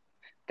 that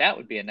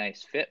would be a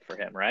nice fit for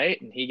him, right?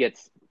 And he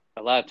gets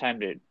a lot of time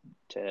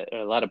to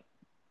a lot of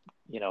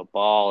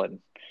ball and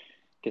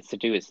gets to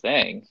do his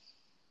thing.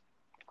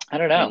 I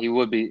don't know. Yeah, he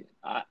would be.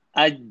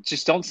 I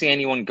just don't see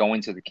anyone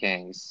going to the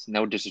Kings.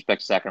 No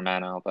disrespect to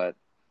Sacramento, but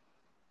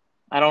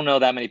I don't know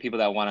that many people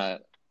that want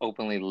to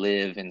openly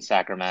live in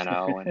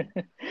Sacramento.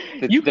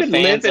 And you could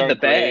live in the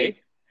Bay.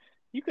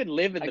 You could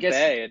live in the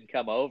Bay and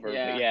come over.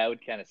 Yeah. But yeah, it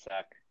would kind of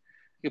suck.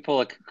 You could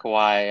pull a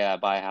Kawhi,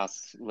 buy a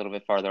house a little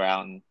bit farther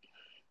out.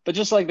 But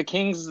just like the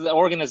Kings, the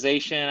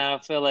organization, I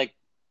feel like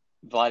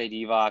Vlade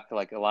Divac,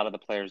 like a lot of the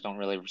players don't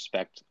really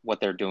respect what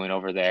they're doing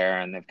over there.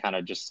 And they've kind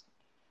of just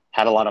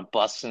had a lot of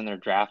busts in their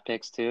draft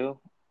picks too.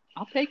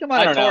 I'll take them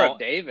on a tour of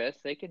Davis.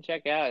 They can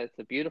check out. It's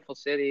a beautiful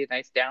city,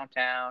 nice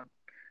downtown,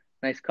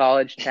 nice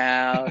college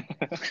town.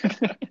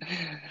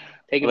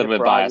 Take a little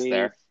bit biased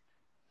there.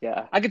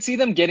 Yeah. I could see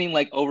them getting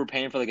like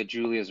overpaying for like a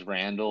Julius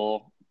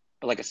Randle,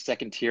 like a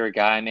second tier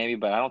guy maybe,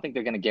 but I don't think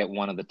they're going to get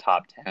one of the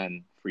top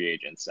 10 free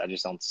agents. I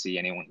just don't see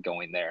anyone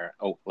going there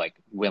like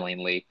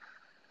willingly,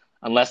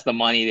 unless the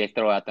money they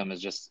throw at them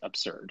is just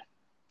absurd.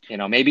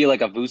 Maybe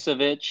like a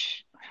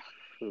Vucevic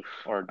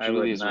or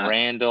Julius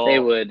Randle.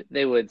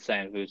 They would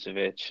sign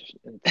Vucevic.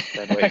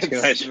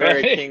 It's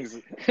very Kings,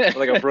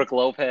 like a Brook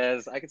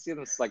Lopez. I could see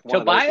them like one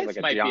Tobias of those,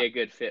 like might be a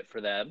good fit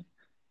for them.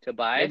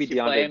 Tobias, maybe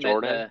DeAndre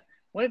Jordan.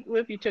 What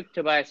if you took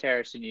Tobias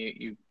Harris and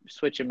you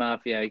switch him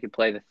up? You could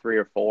play the 3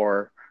 or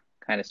 4,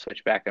 kind of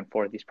switch back and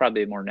forth. He's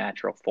probably a more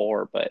natural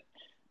 4, but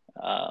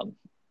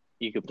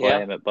you could play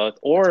him at both,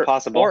 or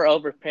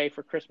overpay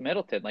for Chris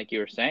Middleton, like you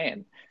were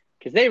saying,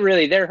 because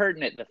they're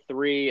hurting at the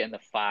 3 and the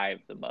 5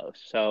 the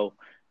most. So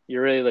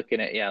you're really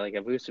looking at like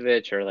a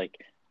Vucevic, or like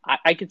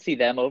I could see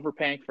them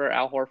overpaying for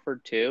Al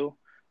Horford too,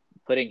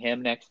 putting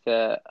him next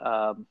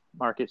to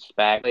Marcus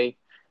Bagley,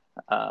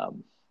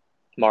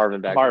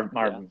 Marvin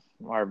Bagley.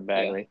 Marvin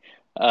Bagley.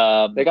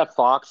 Yeah. They got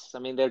Fox. I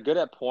mean, they're good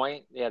at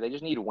point. Yeah, they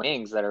just need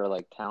wings that are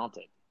like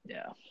talented.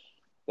 Yeah.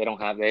 They don't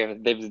have.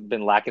 They've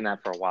been lacking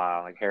that for a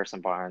while. Like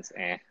Harrison Barnes,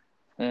 Yeah.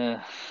 Ben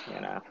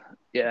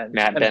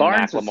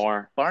Barnes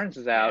McLemore. Barnes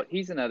is out.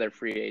 He's another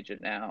free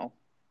agent now.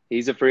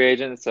 He's a free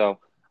agent, so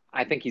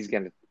I think he's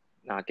going to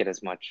not get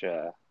as much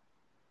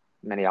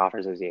many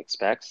offers as he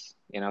expects,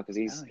 because Oh,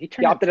 he he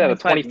turned in opted out of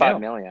 25 25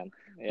 mil. million.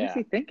 What was Yeah,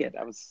 he thinking?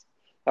 that was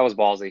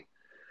ballsy.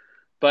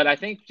 But I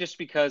think just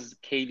because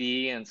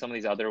KD and some of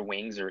these other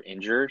wings are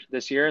injured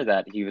this year,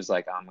 that he was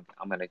like,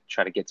 I'm going to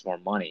try to get some more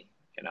money.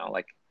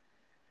 Like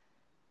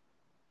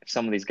if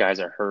some of these guys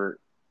are hurt,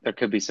 there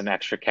could be some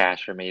extra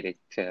cash for me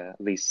to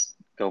at least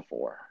go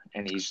for.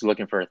 And he's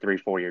looking for a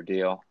 3-4 year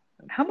deal.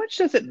 How much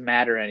does it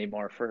matter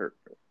anymore for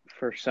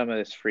some of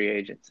this free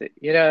agency?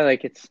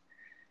 Like it's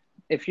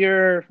if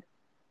you're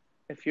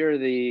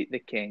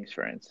the Kings,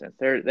 for instance,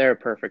 they're a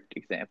perfect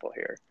example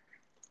here.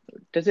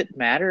 Does it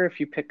matter if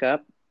you pick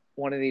up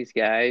one of these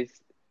guys?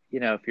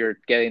 If you're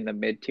getting the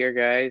mid-tier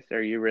guys,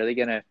 are you really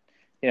gonna,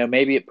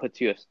 maybe it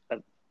puts you a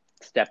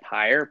step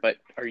higher, but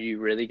are you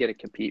really gonna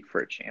compete for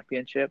a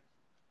championship?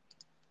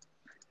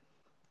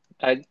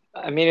 I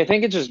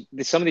think it's just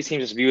some of these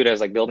teams just view it as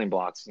like building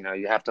blocks.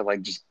 You have to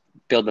like just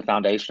build the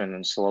foundation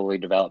and slowly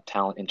develop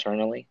talent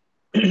internally,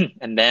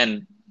 and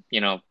then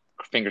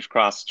fingers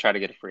crossed, try to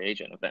get a free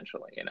agent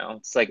eventually.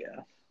 It's like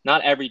Yeah,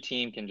 not every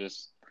team can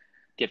just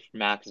get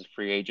max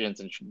free agents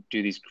and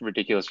do these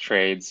ridiculous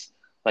trades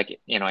like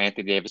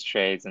Anthony Davis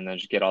trades and then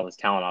just get all this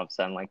talent all of a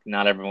sudden. Like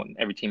not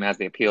every team has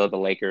the appeal of the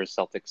Lakers,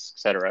 Celtics,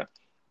 etc.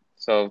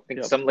 So I think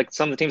yep.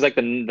 some of the teams like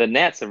the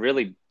Nets have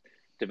really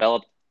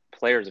developed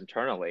players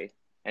internally.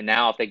 And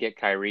now if they get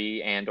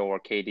Kyrie and or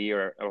KD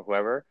or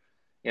whoever,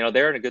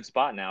 they're in a good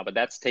spot now. But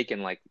that's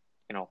taken like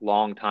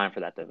long time for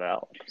that to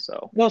develop.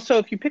 So Well, so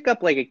if you pick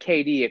up like a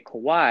KD, a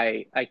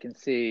Kawhi, I can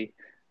see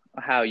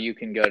how you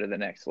can go to the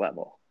next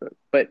level.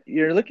 But when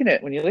you look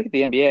at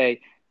the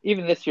NBA,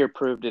 even this year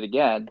proved it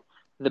again.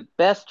 The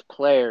best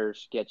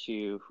players get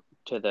you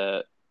to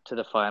the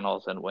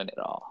finals and win it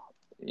all.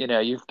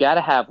 You've got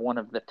to have one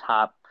of the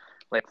top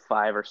like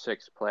 5 or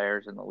 6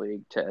 players in the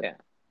league to yeah,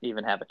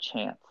 even have a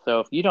chance. So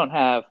if you don't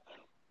have,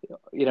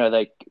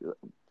 like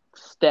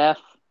Steph,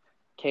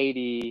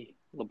 KD,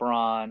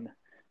 LeBron,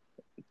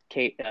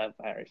 I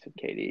already said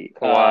KD,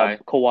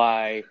 Kawhi,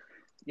 Kawhi.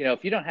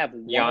 If you don't have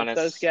one of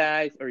those Giannis,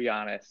 guys or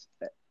Giannis,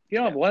 if you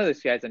don't have yeah, one of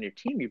those guys on your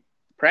team, you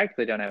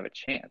practically don't have a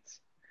chance.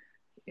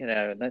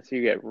 Unless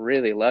you get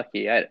really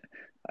lucky. I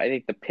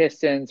think the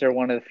Pistons are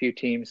one of the few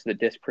teams that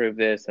disprove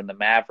this, and the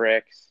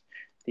Mavericks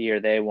the year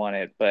they won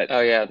it. But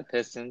oh yeah, the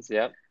Pistons,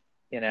 yep,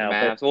 the but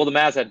Mavs. Well, the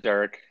Mavs had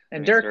Dirk. I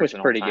and mean, Dirk was Dirk's an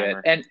old pretty good,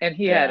 timer. and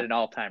he had Yeah, an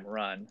all time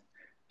run.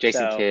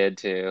 Jason So, Kidd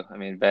too. I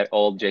mean, that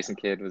old Jason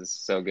Kidd was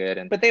so good,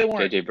 and but they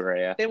weren't JJ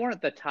Barea. they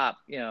weren't the top.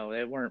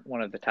 They weren't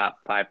one of the top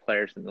 5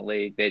 players in the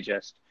league.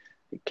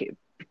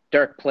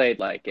 Dirk played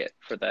like it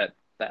for that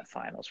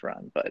finals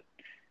run, but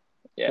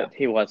Yeah,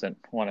 he wasn't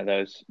one of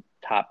those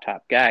top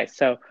guys.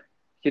 So,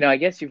 I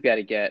guess you've got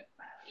to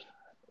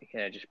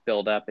just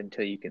build up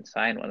until you can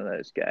sign one of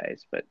those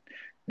guys. But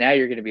now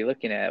you're going to be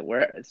looking at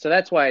so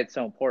that's why it's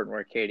so important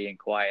where KD and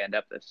Kawhi end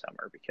up this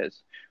summer,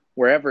 because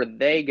wherever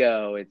they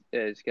go it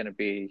is going to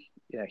be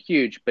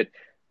huge. But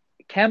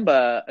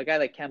a guy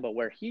like Kemba,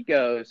 where he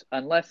goes,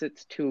 unless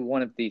it's to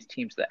one of these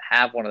teams that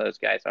have one of those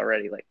guys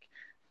already, like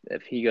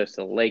if he goes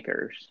to the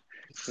Lakers,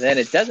 then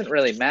it doesn't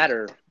really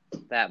matter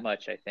that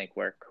much, I think,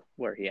 where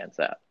he ends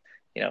up.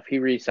 If he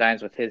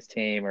re-signs with his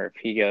team, or if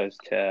he goes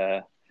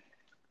to,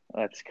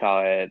 let's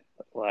call it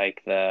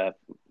like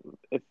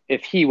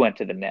if he went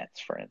to the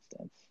Nets, for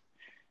instance,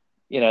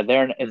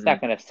 it's hmm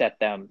not going to set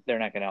them. They're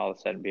not going to all of a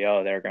sudden be,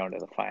 oh, they're going to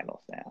the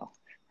finals now.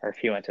 Or if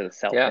he went to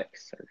the yeah.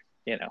 Celtics, or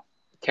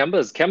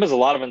Kemba's a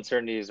lot of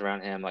uncertainties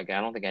around him. Like I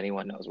don't think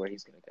anyone knows where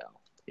he's going to go.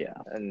 yeah,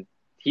 And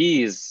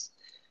he was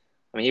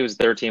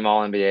third team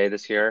All NBA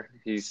this year.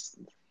 He's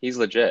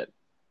legit.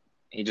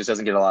 He just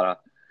doesn't get a lot of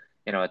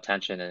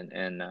attention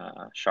in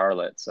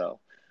Charlotte. So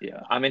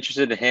yeah. I'm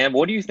interested in him.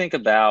 What do you think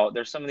about?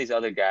 There's some of these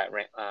other guys,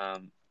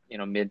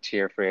 mid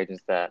tier free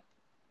agents that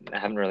I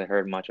haven't really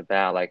heard much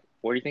about. Like,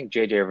 where do you think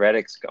JJ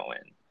Redick's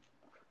going?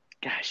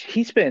 Gosh,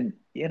 he's been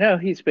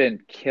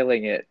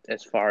killing it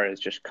as far as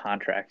just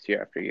contracts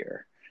year after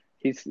year.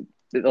 He's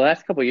the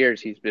last couple of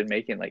years he's been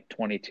making like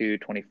 22,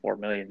 24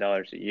 million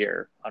dollars a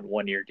year on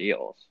 1 year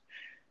deals.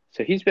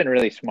 So he's been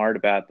really smart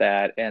about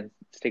that and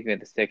sticking to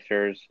the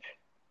Sixers.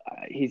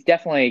 He's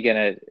definitely going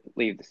to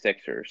leave the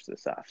Sixers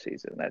this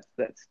offseason.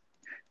 That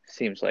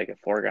seems like a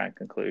foregone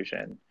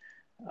conclusion.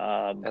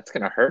 Um, That's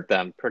going to hurt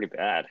them pretty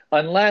bad. They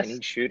unless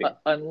need shooting.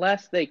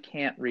 unless they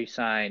can't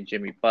re-sign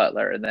Jimmy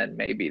Butler, and then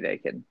maybe they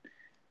can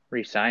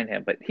re-sign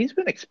him. But he's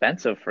been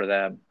expensive for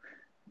them.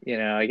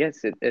 I guess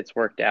it's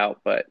worked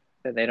out, but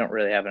they don't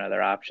really have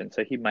another option.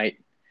 So he might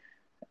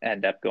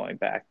end up going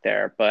back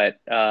there. But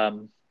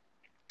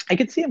I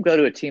could see him go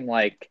to a team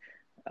like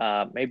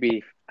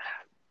maybe,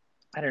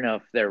 I don't know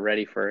if they're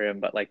ready for him,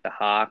 but like the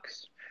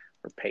Hawks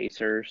or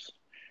Pacers.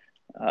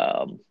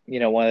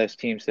 One of those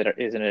teams that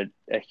isn't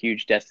a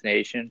huge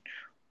destination.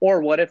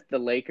 Or what if the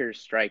Lakers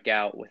strike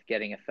out with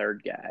getting a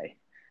third guy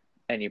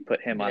and you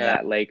put him on Yeah,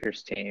 that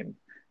Lakers team?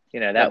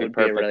 that'd That be would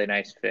be a really perfect.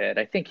 nice fit.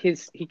 I think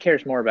he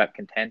cares more about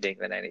contending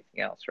than anything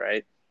else,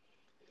 right?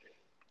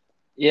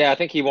 Yeah, I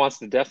think he wants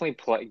to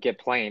definitely get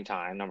playing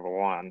time, number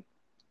one,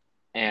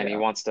 and he Yeah.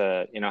 wants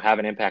to, have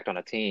an impact on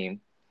a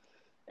team.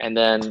 And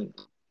then,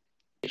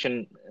 he's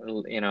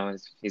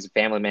a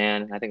family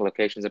man. I think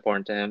location is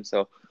important to him.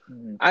 So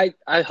Mhm.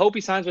 I hope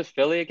he signs with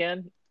Philly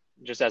again,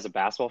 just as a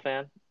basketball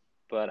fan.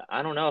 But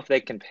I don't know if they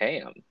can pay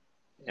him.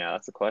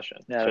 That's the question.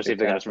 That'll Especially be if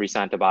they're going tough. to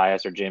re-sign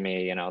Tobias or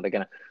Jimmy.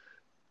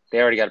 They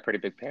already got a pretty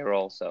big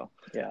payroll. So,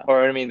 Yeah.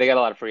 or I mean, they got a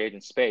lot of free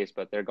agent space,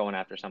 but they're going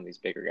after some of these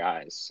bigger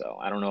guys. So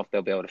I don't know if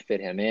they'll be able to fit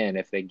him in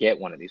if they get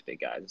one of these big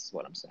guys. Is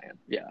what I'm saying.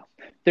 Yeah.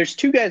 There's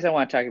two guys I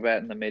want to talk about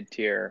in the mid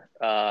tier.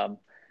 Uh,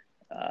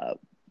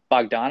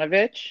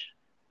 Bogdanovich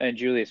and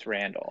Julius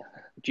Randle.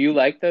 Do you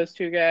like those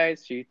two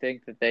guys? Do you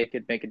think that they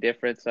could make a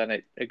difference on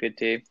a good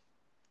team?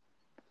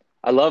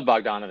 I love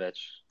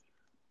Bogdanovich.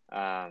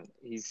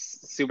 He's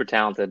super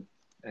talented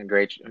and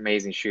great,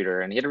 amazing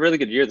shooter, and he had a really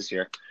good year this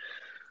year.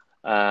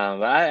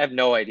 But I have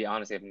no idea.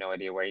 Honestly, I have no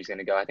idea where he's going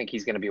to go. I think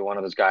he's going to be one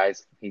of those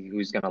guys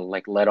who's going to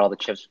like let all the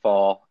chips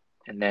fall,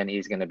 and then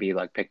he's going to be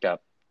like picked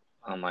up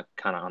on like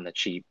kind of on the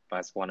cheap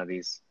by one of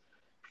these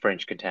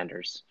fringe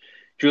contenders.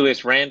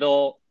 Julius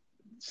Randle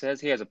says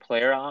he has a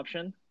player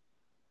option,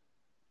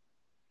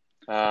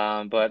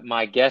 but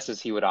my guess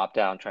is he would opt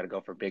out and try to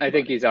go for big I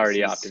think money he's because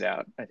already he's. opted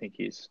out. I think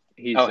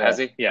Oh, has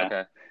he? yeah,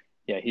 Okay.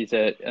 yeah, he's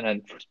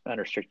an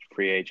unrestricted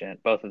free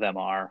agent. Both of them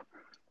are.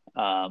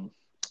 Um,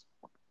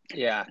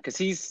 Yeah, because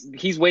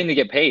he's waiting to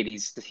get paid.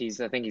 He's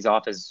I think he's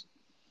off his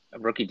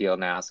rookie deal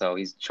now, so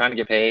he's trying to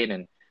get paid,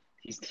 and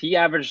he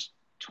averaged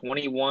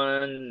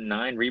 21,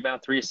 9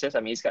 rebound, 3 assists. I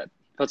mean, he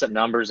puts up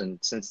numbers, and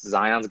since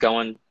Zion's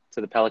going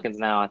to the Pelicans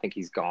now, I think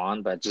he's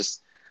gone. But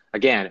just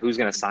again, who's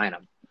going to sign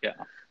him? yeah,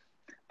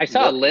 I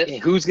saw a list.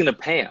 Who's going to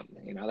pay him?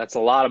 That's a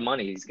lot of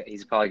money.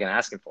 He's probably going to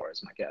ask him for,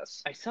 is my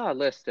guess. I saw a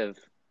list of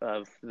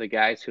the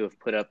guys who have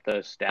put up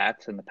those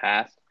stats in the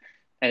past,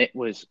 and it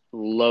was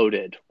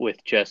loaded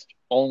with just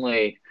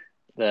only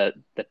the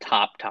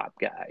top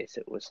guys.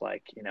 It was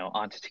like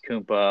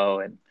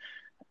Antetokounmpo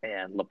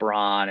and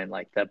LeBron and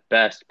like the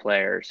best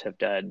players have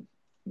done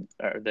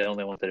are the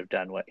only ones that have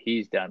done what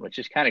he's done, which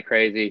is kind of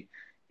crazy.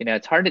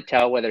 It's hard to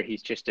tell whether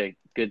he's just a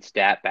good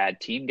stat, bad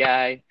team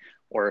guy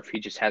or if he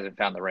just hasn't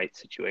found the right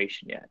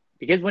situation yet.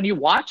 Because when you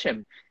watch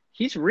him,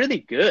 he's really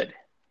good.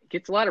 He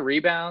gets a lot of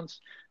rebounds,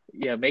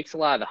 makes a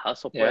lot of the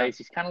hustle Yeah, plays.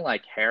 He's kind of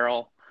like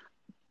Harrell,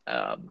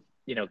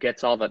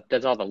 does all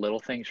the little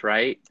things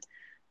right,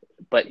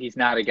 but he's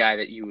not a guy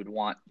that you would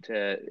want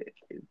to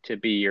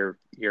be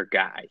your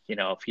guy.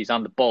 If he's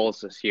on the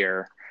Bulls this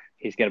year,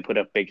 he's going to put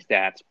up big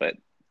stats, but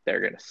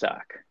they're going to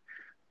suck.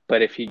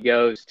 But if he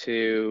goes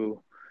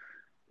to,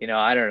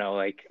 I don't know,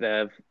 like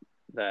the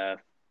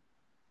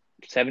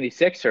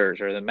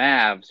 76ers or the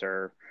Mavs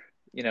or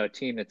a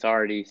team that's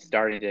already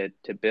starting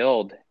to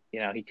build,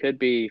 he could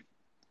be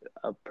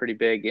a pretty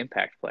big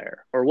impact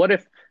player. Or what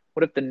if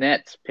the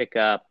Nets pick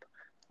up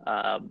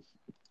um,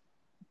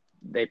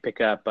 they pick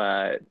up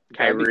that'd be good.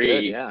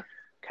 Kyrie, Yeah,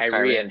 Kyrie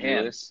Kyrie and and him,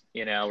 Julius.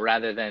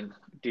 rather than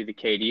do the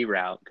KD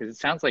route because it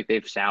sounds like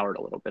they've soured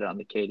a little bit on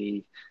the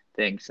KD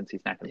thing since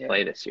he's not going to play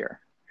Yeah, this year,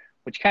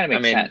 which kind of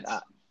I makes mean,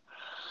 sense.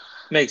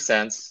 makes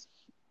sense.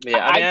 Yeah,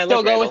 I mean, I'd I still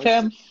like go with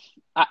Randall. him.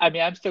 I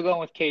mean, I'm still going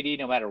with KD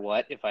no matter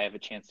what. If I have a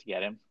chance to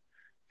get him,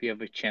 if you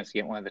have a chance to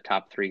get one of the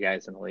top three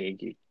guys in the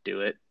league, you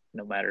do it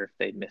no matter if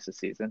they miss a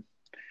season.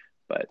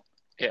 But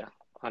Yeah,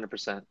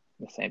 100%. at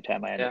the same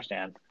time, I Yeah,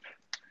 understand.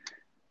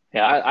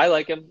 Yeah, I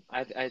like him.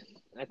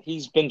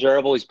 He's been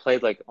durable. He's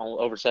played like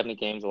over 70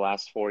 games the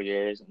last 4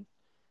 years, and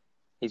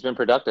he's been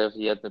productive.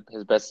 He had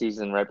his best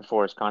season right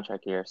before his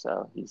contract year,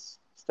 so he's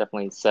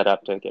definitely set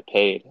up to get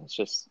paid. It's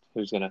just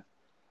who's gonna,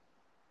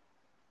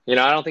 I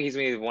don't think he's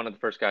gonna be one of the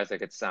first guys that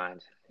gets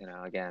signed.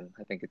 Again,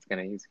 I think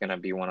he's gonna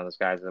be one of those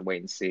guys that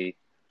wait and see,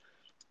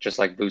 just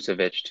like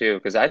Vucevic too,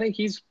 because I think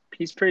he's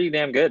pretty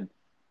damn good.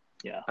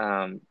 yeah.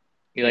 Um,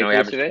 You like he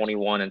averaged Vucevic?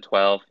 21 and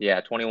 12.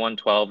 Yeah, 21,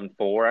 12, and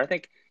 4. I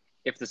think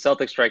if the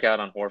Celtics strike out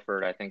on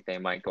Horford, I think they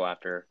might go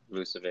after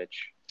Vucevic.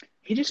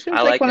 He just I feels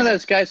like like one of him.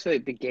 those guys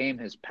that the game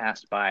has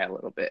passed by a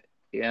little bit.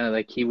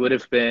 Like he would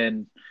have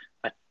been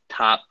a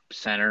top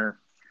center,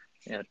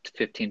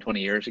 15, 20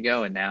 years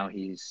ago, and now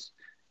he's,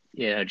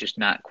 just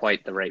not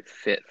quite the right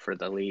fit for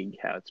the league,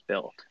 how it's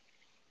built.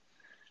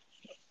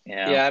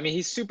 Yeah, I mean,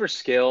 he's super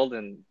skilled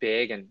and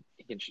big and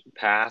he can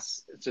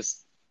pass. It's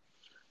just,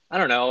 I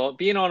don't know.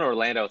 Being on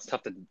Orlando, it's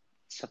tough to,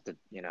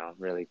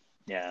 really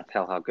Yeah.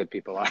 tell how good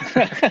people are.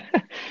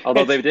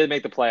 Although they did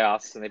make the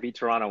playoffs and they beat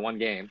Toronto one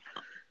game,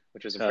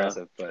 which was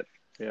impressive, but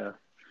yeah.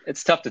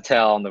 it's tough to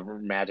tell on the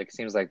Magic. It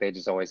seems like they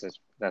just always,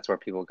 that's where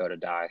people go to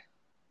die.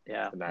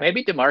 Yeah. The Magic.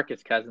 Maybe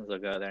DeMarcus Cousins will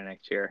go there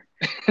next year.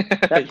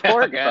 That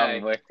poor guy.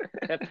 Probably.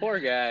 That poor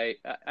guy.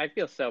 I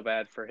feel so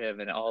bad for him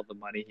and all the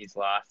money he's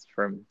lost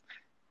from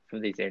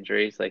these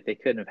injuries. Like they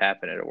couldn't have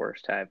happened at a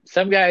worse time.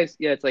 Some guys,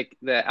 it's like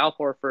the Al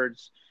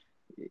Horfords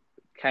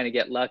kind of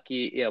get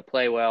lucky,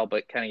 play well,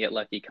 but kind of get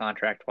lucky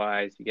contract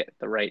wise. You get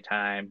the right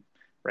time,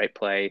 right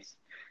place.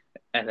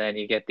 And then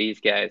you get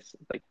these guys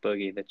like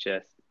Boogie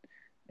that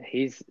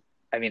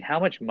I mean, how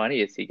much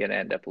money is he going to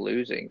end up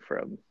losing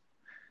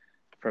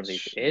from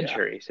these Yeah,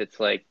 injuries. It's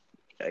like,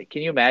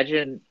 can you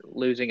imagine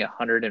losing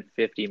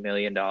 $150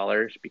 million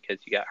because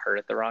you got hurt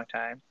at the wrong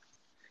time?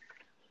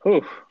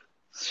 Whew.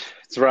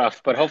 it's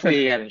rough, but hopefully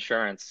he had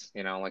insurance,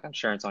 like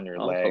insurance on your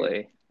leg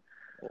Hopefully,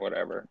 or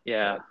whatever.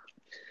 yeah,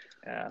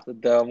 But yeah.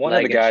 the one of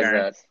the Leg guys that,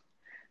 insurance.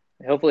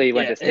 Hopefully, he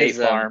went yeah, to State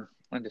Farm.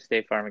 Went to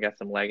State Farm and got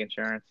some leg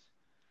insurance.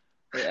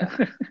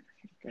 yeah,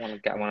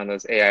 got one of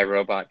those AI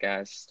robot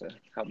guys to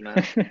help him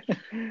out.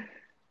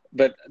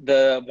 But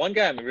the one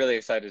guy I'm really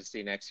excited to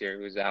see next year,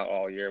 who's out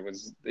all year,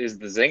 is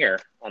the Zinger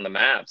on the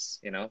Mavs.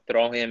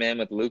 Throw him in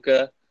with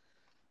Luka.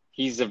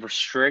 He's a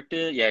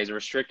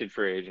restricted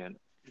free agent,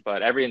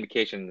 but every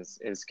indication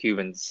is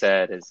Cuban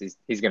said is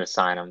he's going to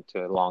sign him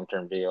to a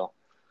long-term deal,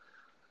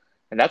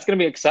 and that's going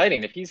to be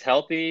exciting. If he's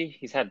healthy,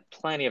 he's had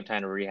plenty of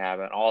time to rehab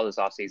and all this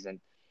offseason.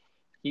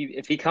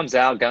 If he comes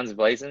out guns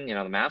blazing, the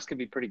Mavs could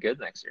be pretty good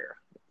next year.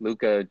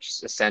 Luka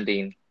just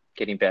ascending,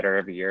 getting better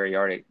every year.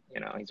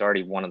 He's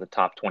already one of the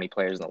top 20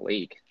 players in the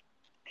league.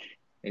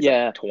 He's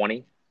Yeah, like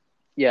 20.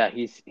 yeah,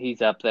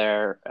 he's up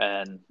there,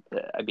 and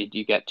I mean,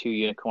 you got two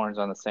unicorns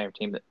on the same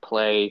team that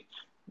play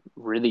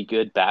really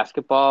good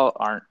basketball,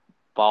 aren't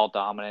ball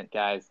dominant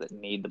guys that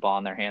need the ball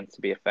in their hands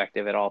to be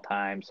effective at all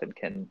times, and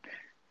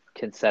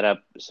can set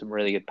up some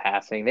really good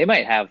passing. They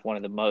might have one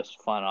of the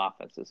most fun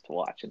offenses to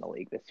watch in the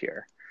league this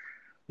year.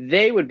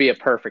 They would be a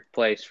perfect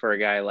place for a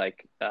guy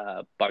like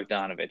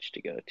Bogdanovich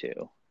to go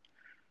to.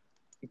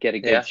 Get a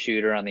good Yeah.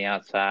 shooter on the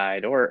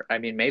outside, or I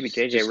mean, maybe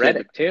JJ Just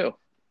Redick too.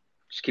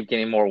 Just keep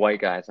getting more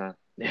white guys, huh?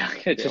 Yeah,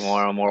 Get just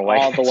more and more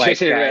white all the white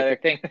JJ guys. I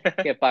Redick. think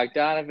get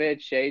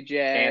Bogdanovich, JJ,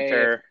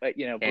 Cantor, but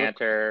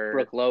Cantor,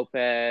 Brooke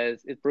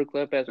Lopez. Is Brooke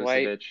Lopez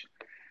white?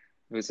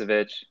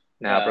 Vucevic.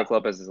 No, Uh, Brooke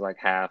Lopez is like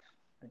half.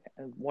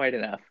 White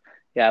enough.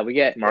 Yeah, we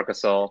get Marc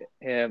Gasol,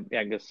 him.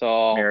 Yeah,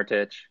 Gasol.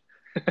 Mirotic.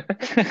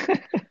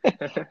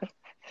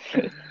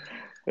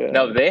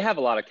 No, they have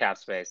a lot of cap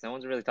space. No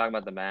one's really talking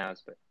about the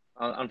Mavs, but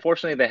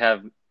unfortunately, they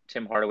have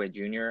Tim Hardaway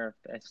Jr.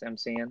 I'm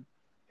seeing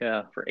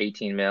Yeah. for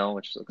 18 mil,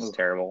 which looks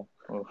terrible.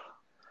 Oof.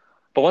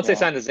 But once they Well,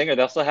 sign the Zinger,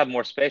 they'll still have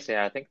more space.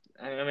 Yeah,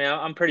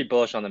 I'm pretty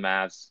bullish on the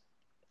Mavs.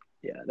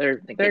 yeah, they're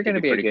I think they going could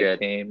to be be a pretty good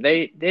good. team.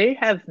 They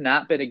have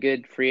not been a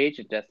good free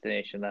agent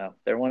destination though.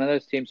 They're one of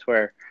those teams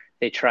where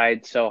they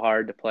tried so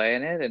hard to play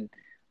in it, and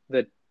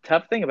the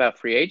tough thing about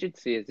free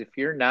agency is if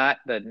you're not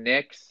the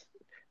Knicks,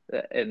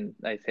 and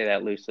I say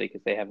that loosely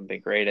because they haven't been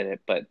great at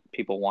it, but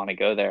people want to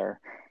go there.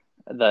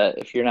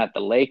 If you're not the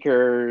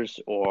Lakers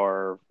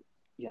or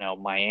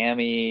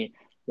Miami,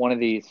 one of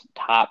these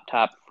top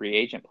free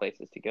agent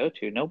places to go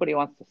to, nobody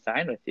wants to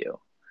sign with you.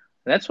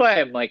 And that's why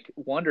I'm like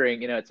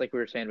wondering, it's like we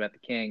were saying about the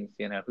Kings,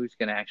 who's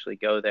going to actually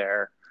go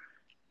there.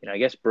 I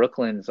guess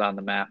Brooklyn's on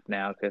the map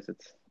now because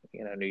it's,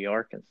 New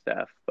York and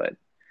stuff.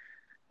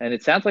 And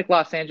it sounds like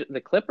Los Angeles,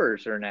 the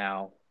Clippers are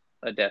now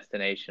a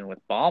destination with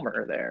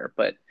Ballmer there.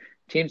 But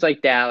teams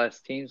like Dallas,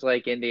 teams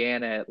like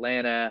Indiana,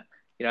 Atlanta,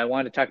 I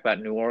wanted to talk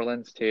about New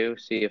Orleans too,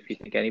 see if you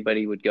think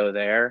anybody would go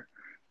there.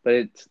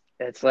 But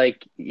it's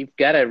like you've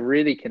got to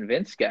really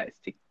convince guys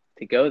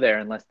to go there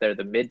unless they're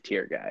the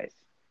mid-tier guys.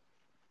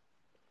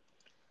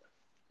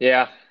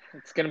 Yeah,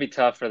 it's going to be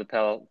tough for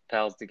the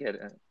Pels to get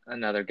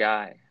another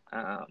guy.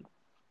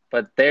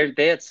 But they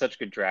had such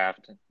good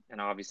draft, and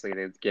obviously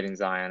they're getting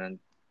Zion and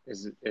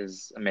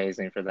is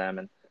amazing for them.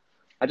 And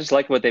I just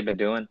like what they've been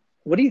doing.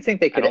 What do you think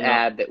they could don't know.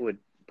 add that would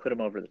put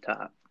them over the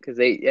top? Because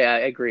I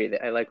agree.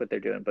 I like what they're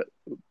doing, but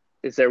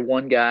is there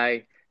one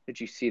guy that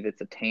you see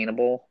that's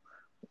attainable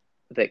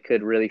that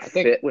could really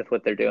fit with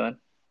what they're doing?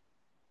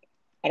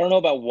 I don't know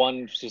about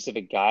one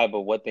specific guy,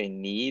 but what they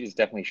need is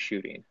definitely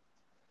shooting.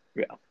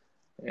 Yeah.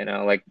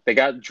 Like they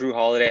got Drew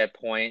Holiday at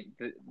point.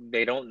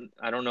 I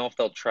don't know if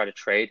they'll try to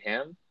trade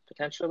him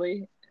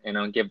potentially,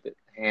 give the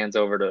hands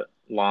over to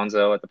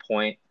Lonzo at the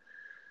point.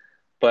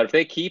 But if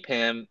they keep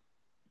him,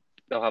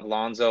 they'll have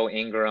Lonzo,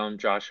 Ingram,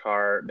 Josh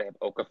Hart. They have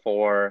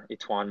Okafor,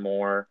 Etuan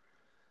Moore.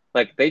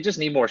 Like they just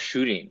need more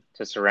shooting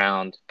to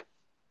surround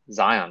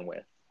Zion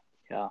with.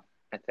 Yeah,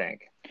 I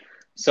think.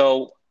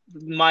 So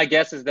my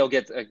guess is they'll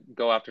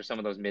go after some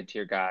of those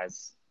mid-tier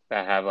guys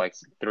that have like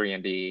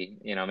 3-and-D.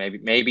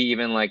 Maybe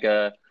even like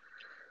a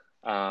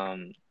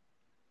Bogdanovich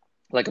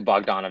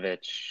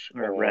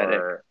or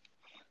Redick,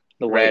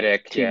 the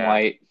Redick, Team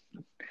White.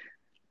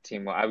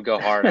 I would go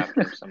hard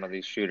after some of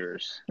these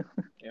shooters,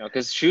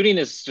 because shooting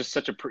is just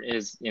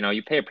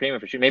you pay a premium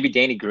for shooting. Maybe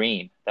Danny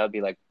Green, that would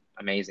be like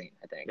amazing.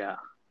 I think. Yeah.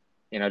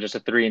 Just a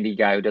 3-and-D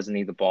guy who doesn't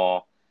need the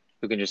ball,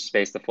 who can just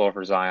space the floor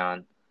for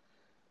Zion,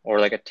 or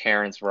like a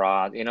Terrence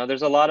Ross.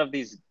 There's a lot of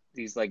these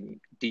like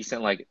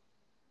decent like,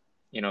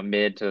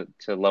 mid to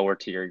lower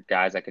tier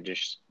guys that could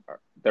just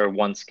their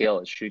one skill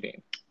is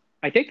shooting.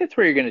 I think that's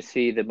where you're going to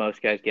see the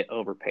most guys get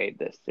overpaid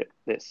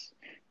this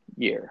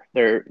year.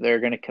 They're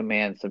going to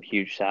command some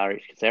huge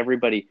salaries because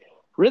everybody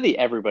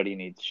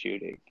needs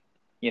shooting.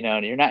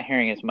 And you're not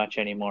hearing as much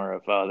anymore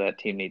of that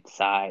team needs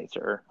size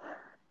or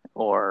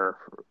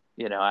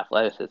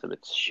athleticism.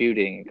 It's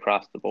shooting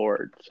across the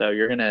board. So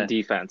you're gonna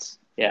defense.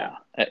 Yeah.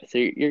 So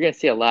you're gonna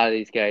see a lot of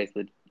these guys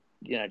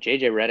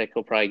JJ Redick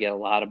will probably get a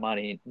lot of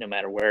money no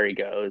matter where he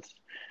goes.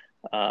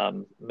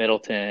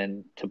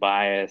 Middleton,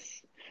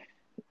 Tobias,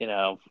 you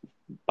know,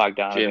 Jimmy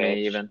Bogdanovich.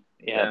 even.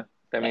 Yeah. Yeah.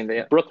 I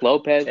mean, Brooke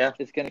Lopez yeah.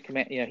 is going to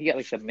command, he got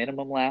like the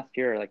minimum last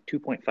year, like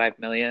 2.5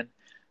 million.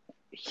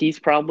 He's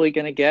probably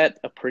going to get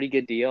a pretty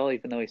good deal,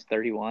 even though he's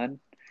 31.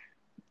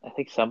 I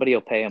think somebody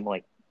will pay him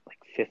like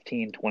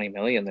 15, 20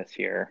 million this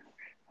year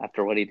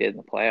after what he did in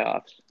the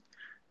playoffs.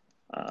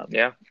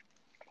 Yeah.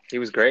 He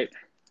was great.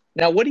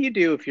 Now, what do you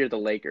do if you're the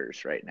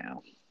Lakers right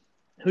now?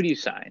 Who do you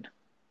sign?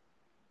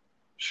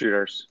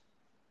 Shooters.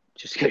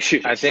 Just go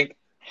shooters. I think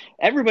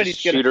everybody's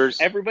shooters.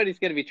 Everybody's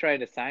gonna be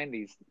trying to sign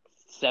these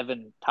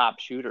 7 top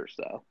shooters,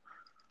 though.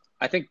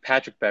 I think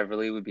Patrick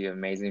Beverley would be an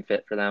amazing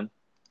fit for them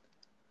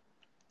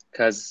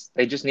because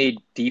they just need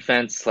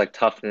defense, like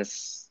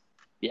toughness,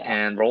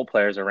 and role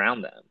players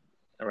around them.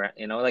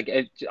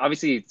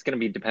 Obviously it's going to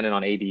be dependent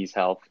on AD's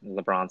health,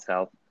 LeBron's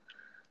health.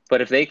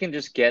 But if they can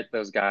just get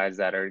those guys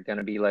that are going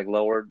to be like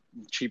lower,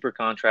 cheaper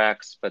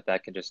contracts, but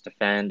that can just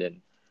defend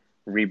and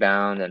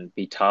rebound and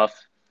be tough,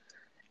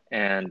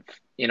 and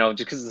just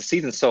because the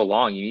season's so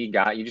long, you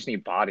just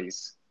need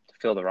bodies to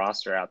fill the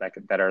roster out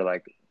that are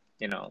like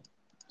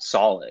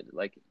solid,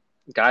 like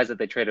guys that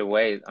they traded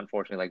away,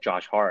 unfortunately, like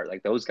Josh Hart,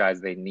 like those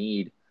guys they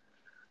need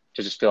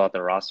to just fill out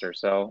their roster.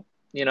 So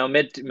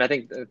I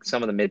think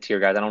some of the mid tier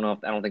guys, I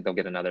don't think they'll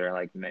get another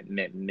like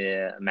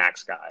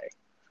max guy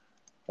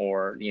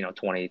or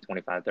 20,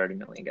 25, $30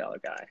 million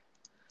guy.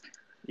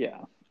 Yeah,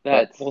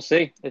 but we'll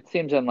see. It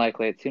seems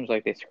unlikely. It seems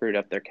like they screwed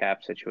up their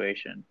cap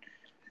situation,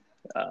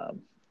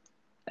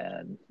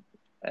 and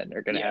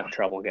they're going to have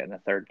trouble getting a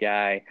third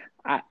guy.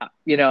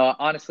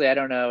 Honestly, I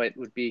don't know. It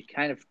would be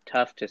kind of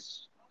tough to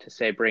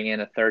say bring in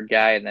a third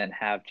guy and then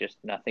have just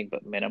nothing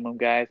but minimum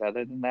guys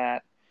other than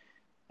that.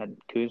 And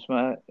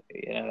Kuzma,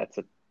 that's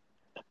a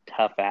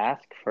tough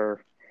ask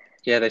for.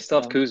 Yeah, they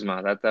still have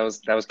Kuzma.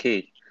 That was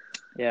key.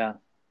 Yeah,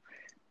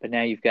 but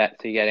now you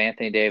got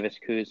Anthony Davis,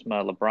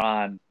 Kuzma,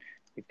 LeBron.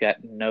 You've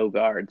got no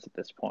guards at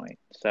this point.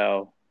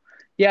 So,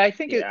 yeah, I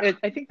think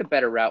I think the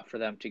better route for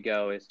them to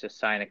go is to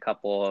sign a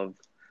couple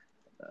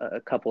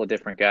of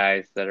different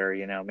guys that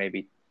are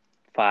maybe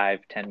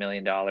 $5-10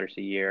 million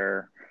a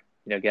year.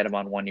 Get them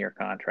on 1-year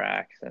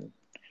contracts and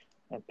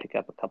pick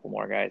up a couple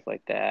more guys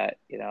like that.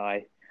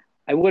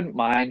 I wouldn't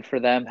mind for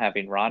them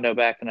having Rondo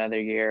back another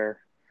year.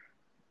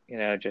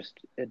 Just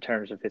in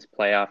terms of his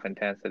playoff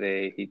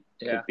intensity, he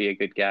could be a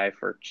good guy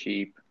for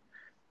cheap.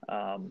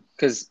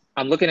 Because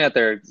I'm looking at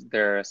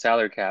their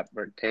salary cap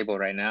table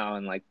right now,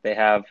 and like they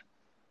have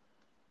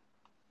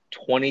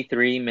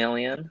 23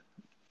 million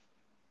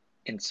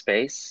in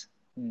space,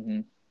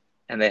 and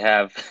they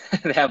have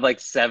like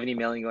 70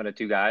 million going to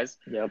 2 guys.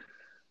 Yep.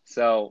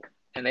 So,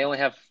 and they only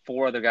have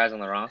 4 other guys on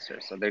the roster,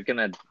 so they're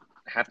gonna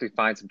have to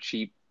find some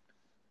cheap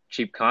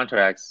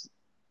contracts.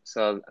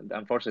 So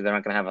unfortunately, they're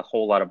not going to have a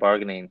whole lot of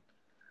bargaining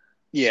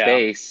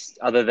space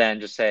other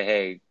than just say,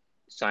 "Hey,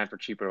 sign for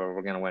cheaper, or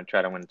we're going to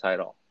try to win the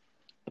title."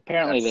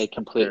 Apparently, they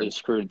completely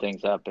screwed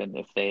things up, and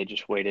if they had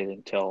just waited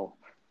until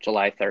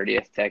July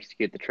 30th to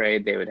execute the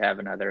trade, they would have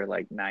another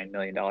like $9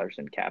 million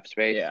in cap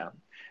space. Yeah,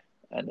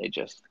 and they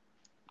just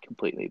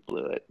completely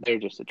blew it. They're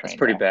just a train. It's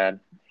pretty bad.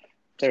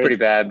 It's pretty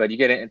bad, but you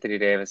get Anthony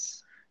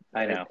Davis.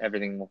 I know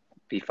everything will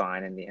be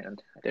fine in the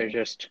end. They're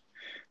just.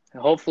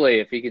 Hopefully,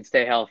 if he can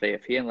stay healthy,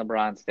 if he and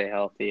LeBron stay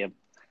healthy, I'm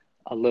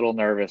a little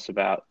nervous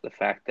about the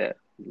fact that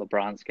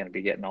LeBron's going to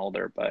be getting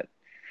older, but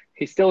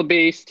he's still a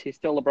beast. He's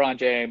still LeBron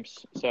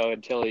James. So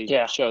until he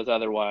shows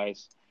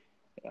otherwise,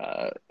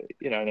 and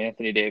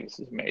Anthony Davis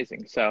is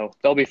amazing. So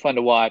they'll be fun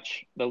to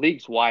watch. The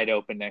league's wide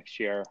open next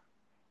year.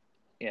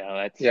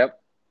 That's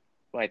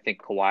I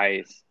think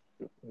Kawhi's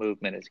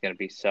movement is going to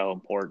be so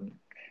important.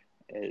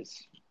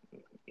 Is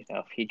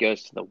if he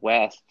goes to the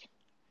West.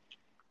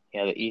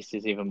 The East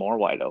is even more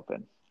wide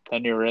open.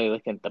 Then you're really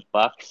looking at the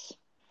Bucks,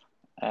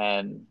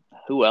 and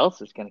who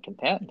else is going to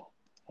contend?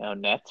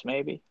 Nets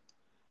maybe.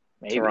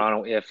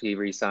 Toronto if he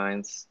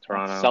resigns.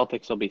 Toronto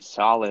Celtics will be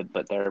solid,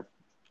 but they're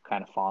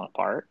kind of falling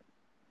apart.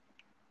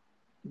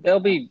 They'll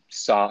be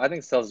solid. I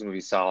think Celtics will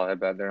be solid,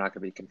 but they're not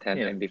going to be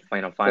contending and be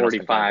final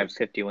 45,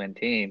 50 win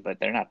team,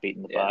 but they're not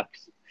beating the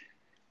Bucks.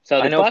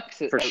 So the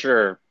Bucks for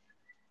sure.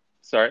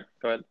 Sorry,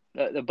 go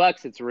ahead. The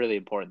Bucks, it's really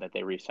important that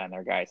they re-sign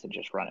their guys and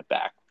just run it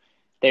back.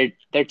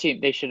 Their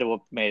team, they should have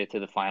made it to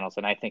the finals,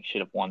 and I think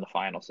should have won the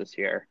finals this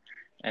year.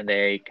 And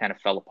they kind of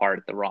fell apart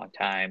at the wrong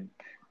time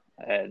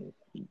and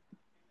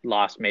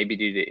lost maybe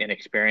due to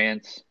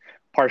inexperience,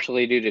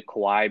 partially due to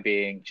Kawhi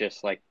being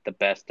just like the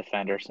best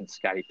defender since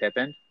Scottie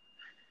Pippen.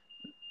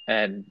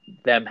 And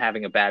them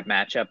having a bad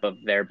matchup of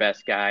their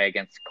best guy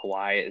against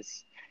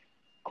Kawhi's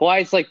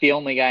like the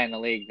only guy in the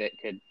league that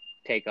could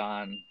take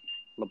on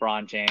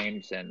LeBron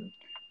James and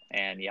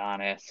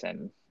Giannis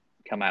and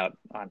come out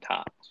on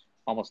top.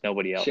 Almost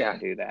nobody else can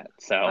do that.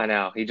 So I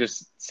know he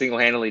just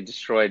single-handedly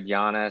destroyed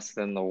Giannis,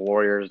 then the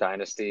Warriors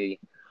dynasty.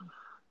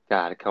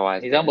 God,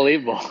 Kawhi's he's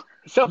unbelievable.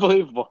 He's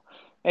unbelievable,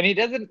 and he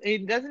doesn't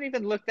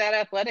even look that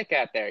athletic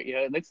out there.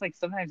 It looks like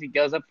sometimes he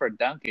goes up for a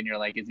dunk, and you're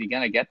like, is he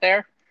gonna get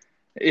there?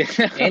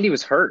 And he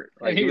was hurt.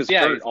 And Like he was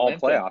yeah, hurt he's all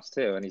limping. playoffs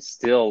too, and he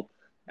still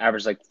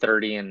averaged like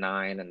 30 and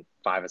 9 and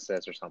 5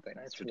 assists or something.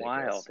 That's It's ridiculous.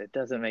 wild. It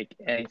doesn't make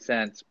any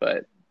sense,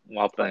 but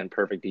While playing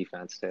perfect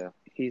defense too.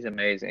 he's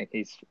amazing.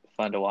 He's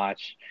fun to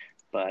watch.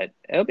 But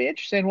it'll be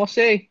interesting. We'll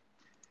see.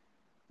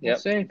 We'll Yep,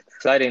 see.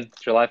 exciting.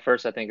 July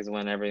 1st, I think, is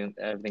when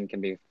everything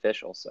can be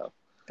official. So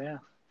Yeah.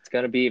 it's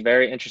going to be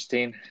very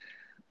interesting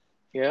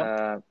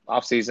Yeah.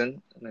 off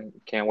season.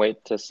 Can't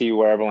wait to see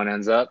where everyone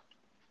ends up,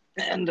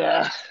 and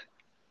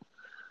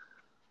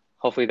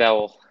hopefully that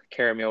will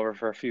carry me over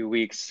for a few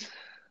weeks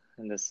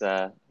in this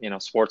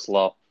sports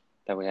lull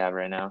that we have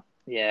right now.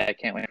 Yeah, I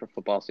can't wait for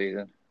football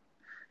season.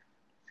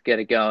 Let's get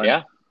it going.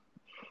 Yeah,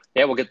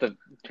 yeah, we'll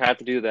try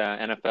to do the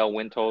NFL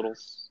win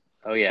totals.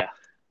 Oh yeah.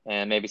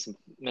 And maybe some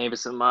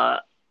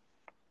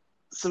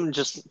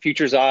just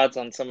futures odds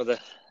on some of the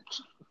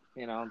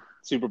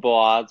Super Bowl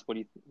odds. What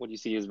do you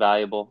see as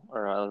valuable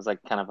or as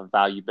like kind of a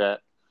value bet?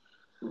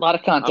 A lot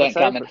of content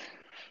coming.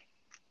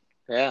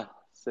 Yeah.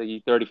 So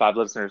you 35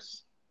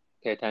 listeners,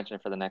 pay attention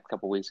for the next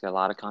couple of weeks. Got a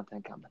lot of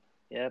content coming.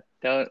 Yep.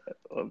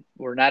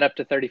 We're not up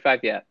to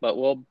 35 yet, but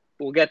we'll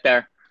get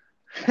there.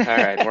 All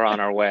right, we're on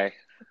our way.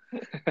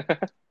 All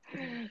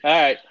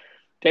right.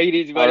 Take it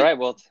easy, buddy. All right.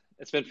 Well,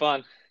 it's been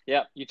fun.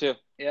 Yeah, you too.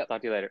 Yep.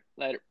 Talk to you later.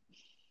 Later.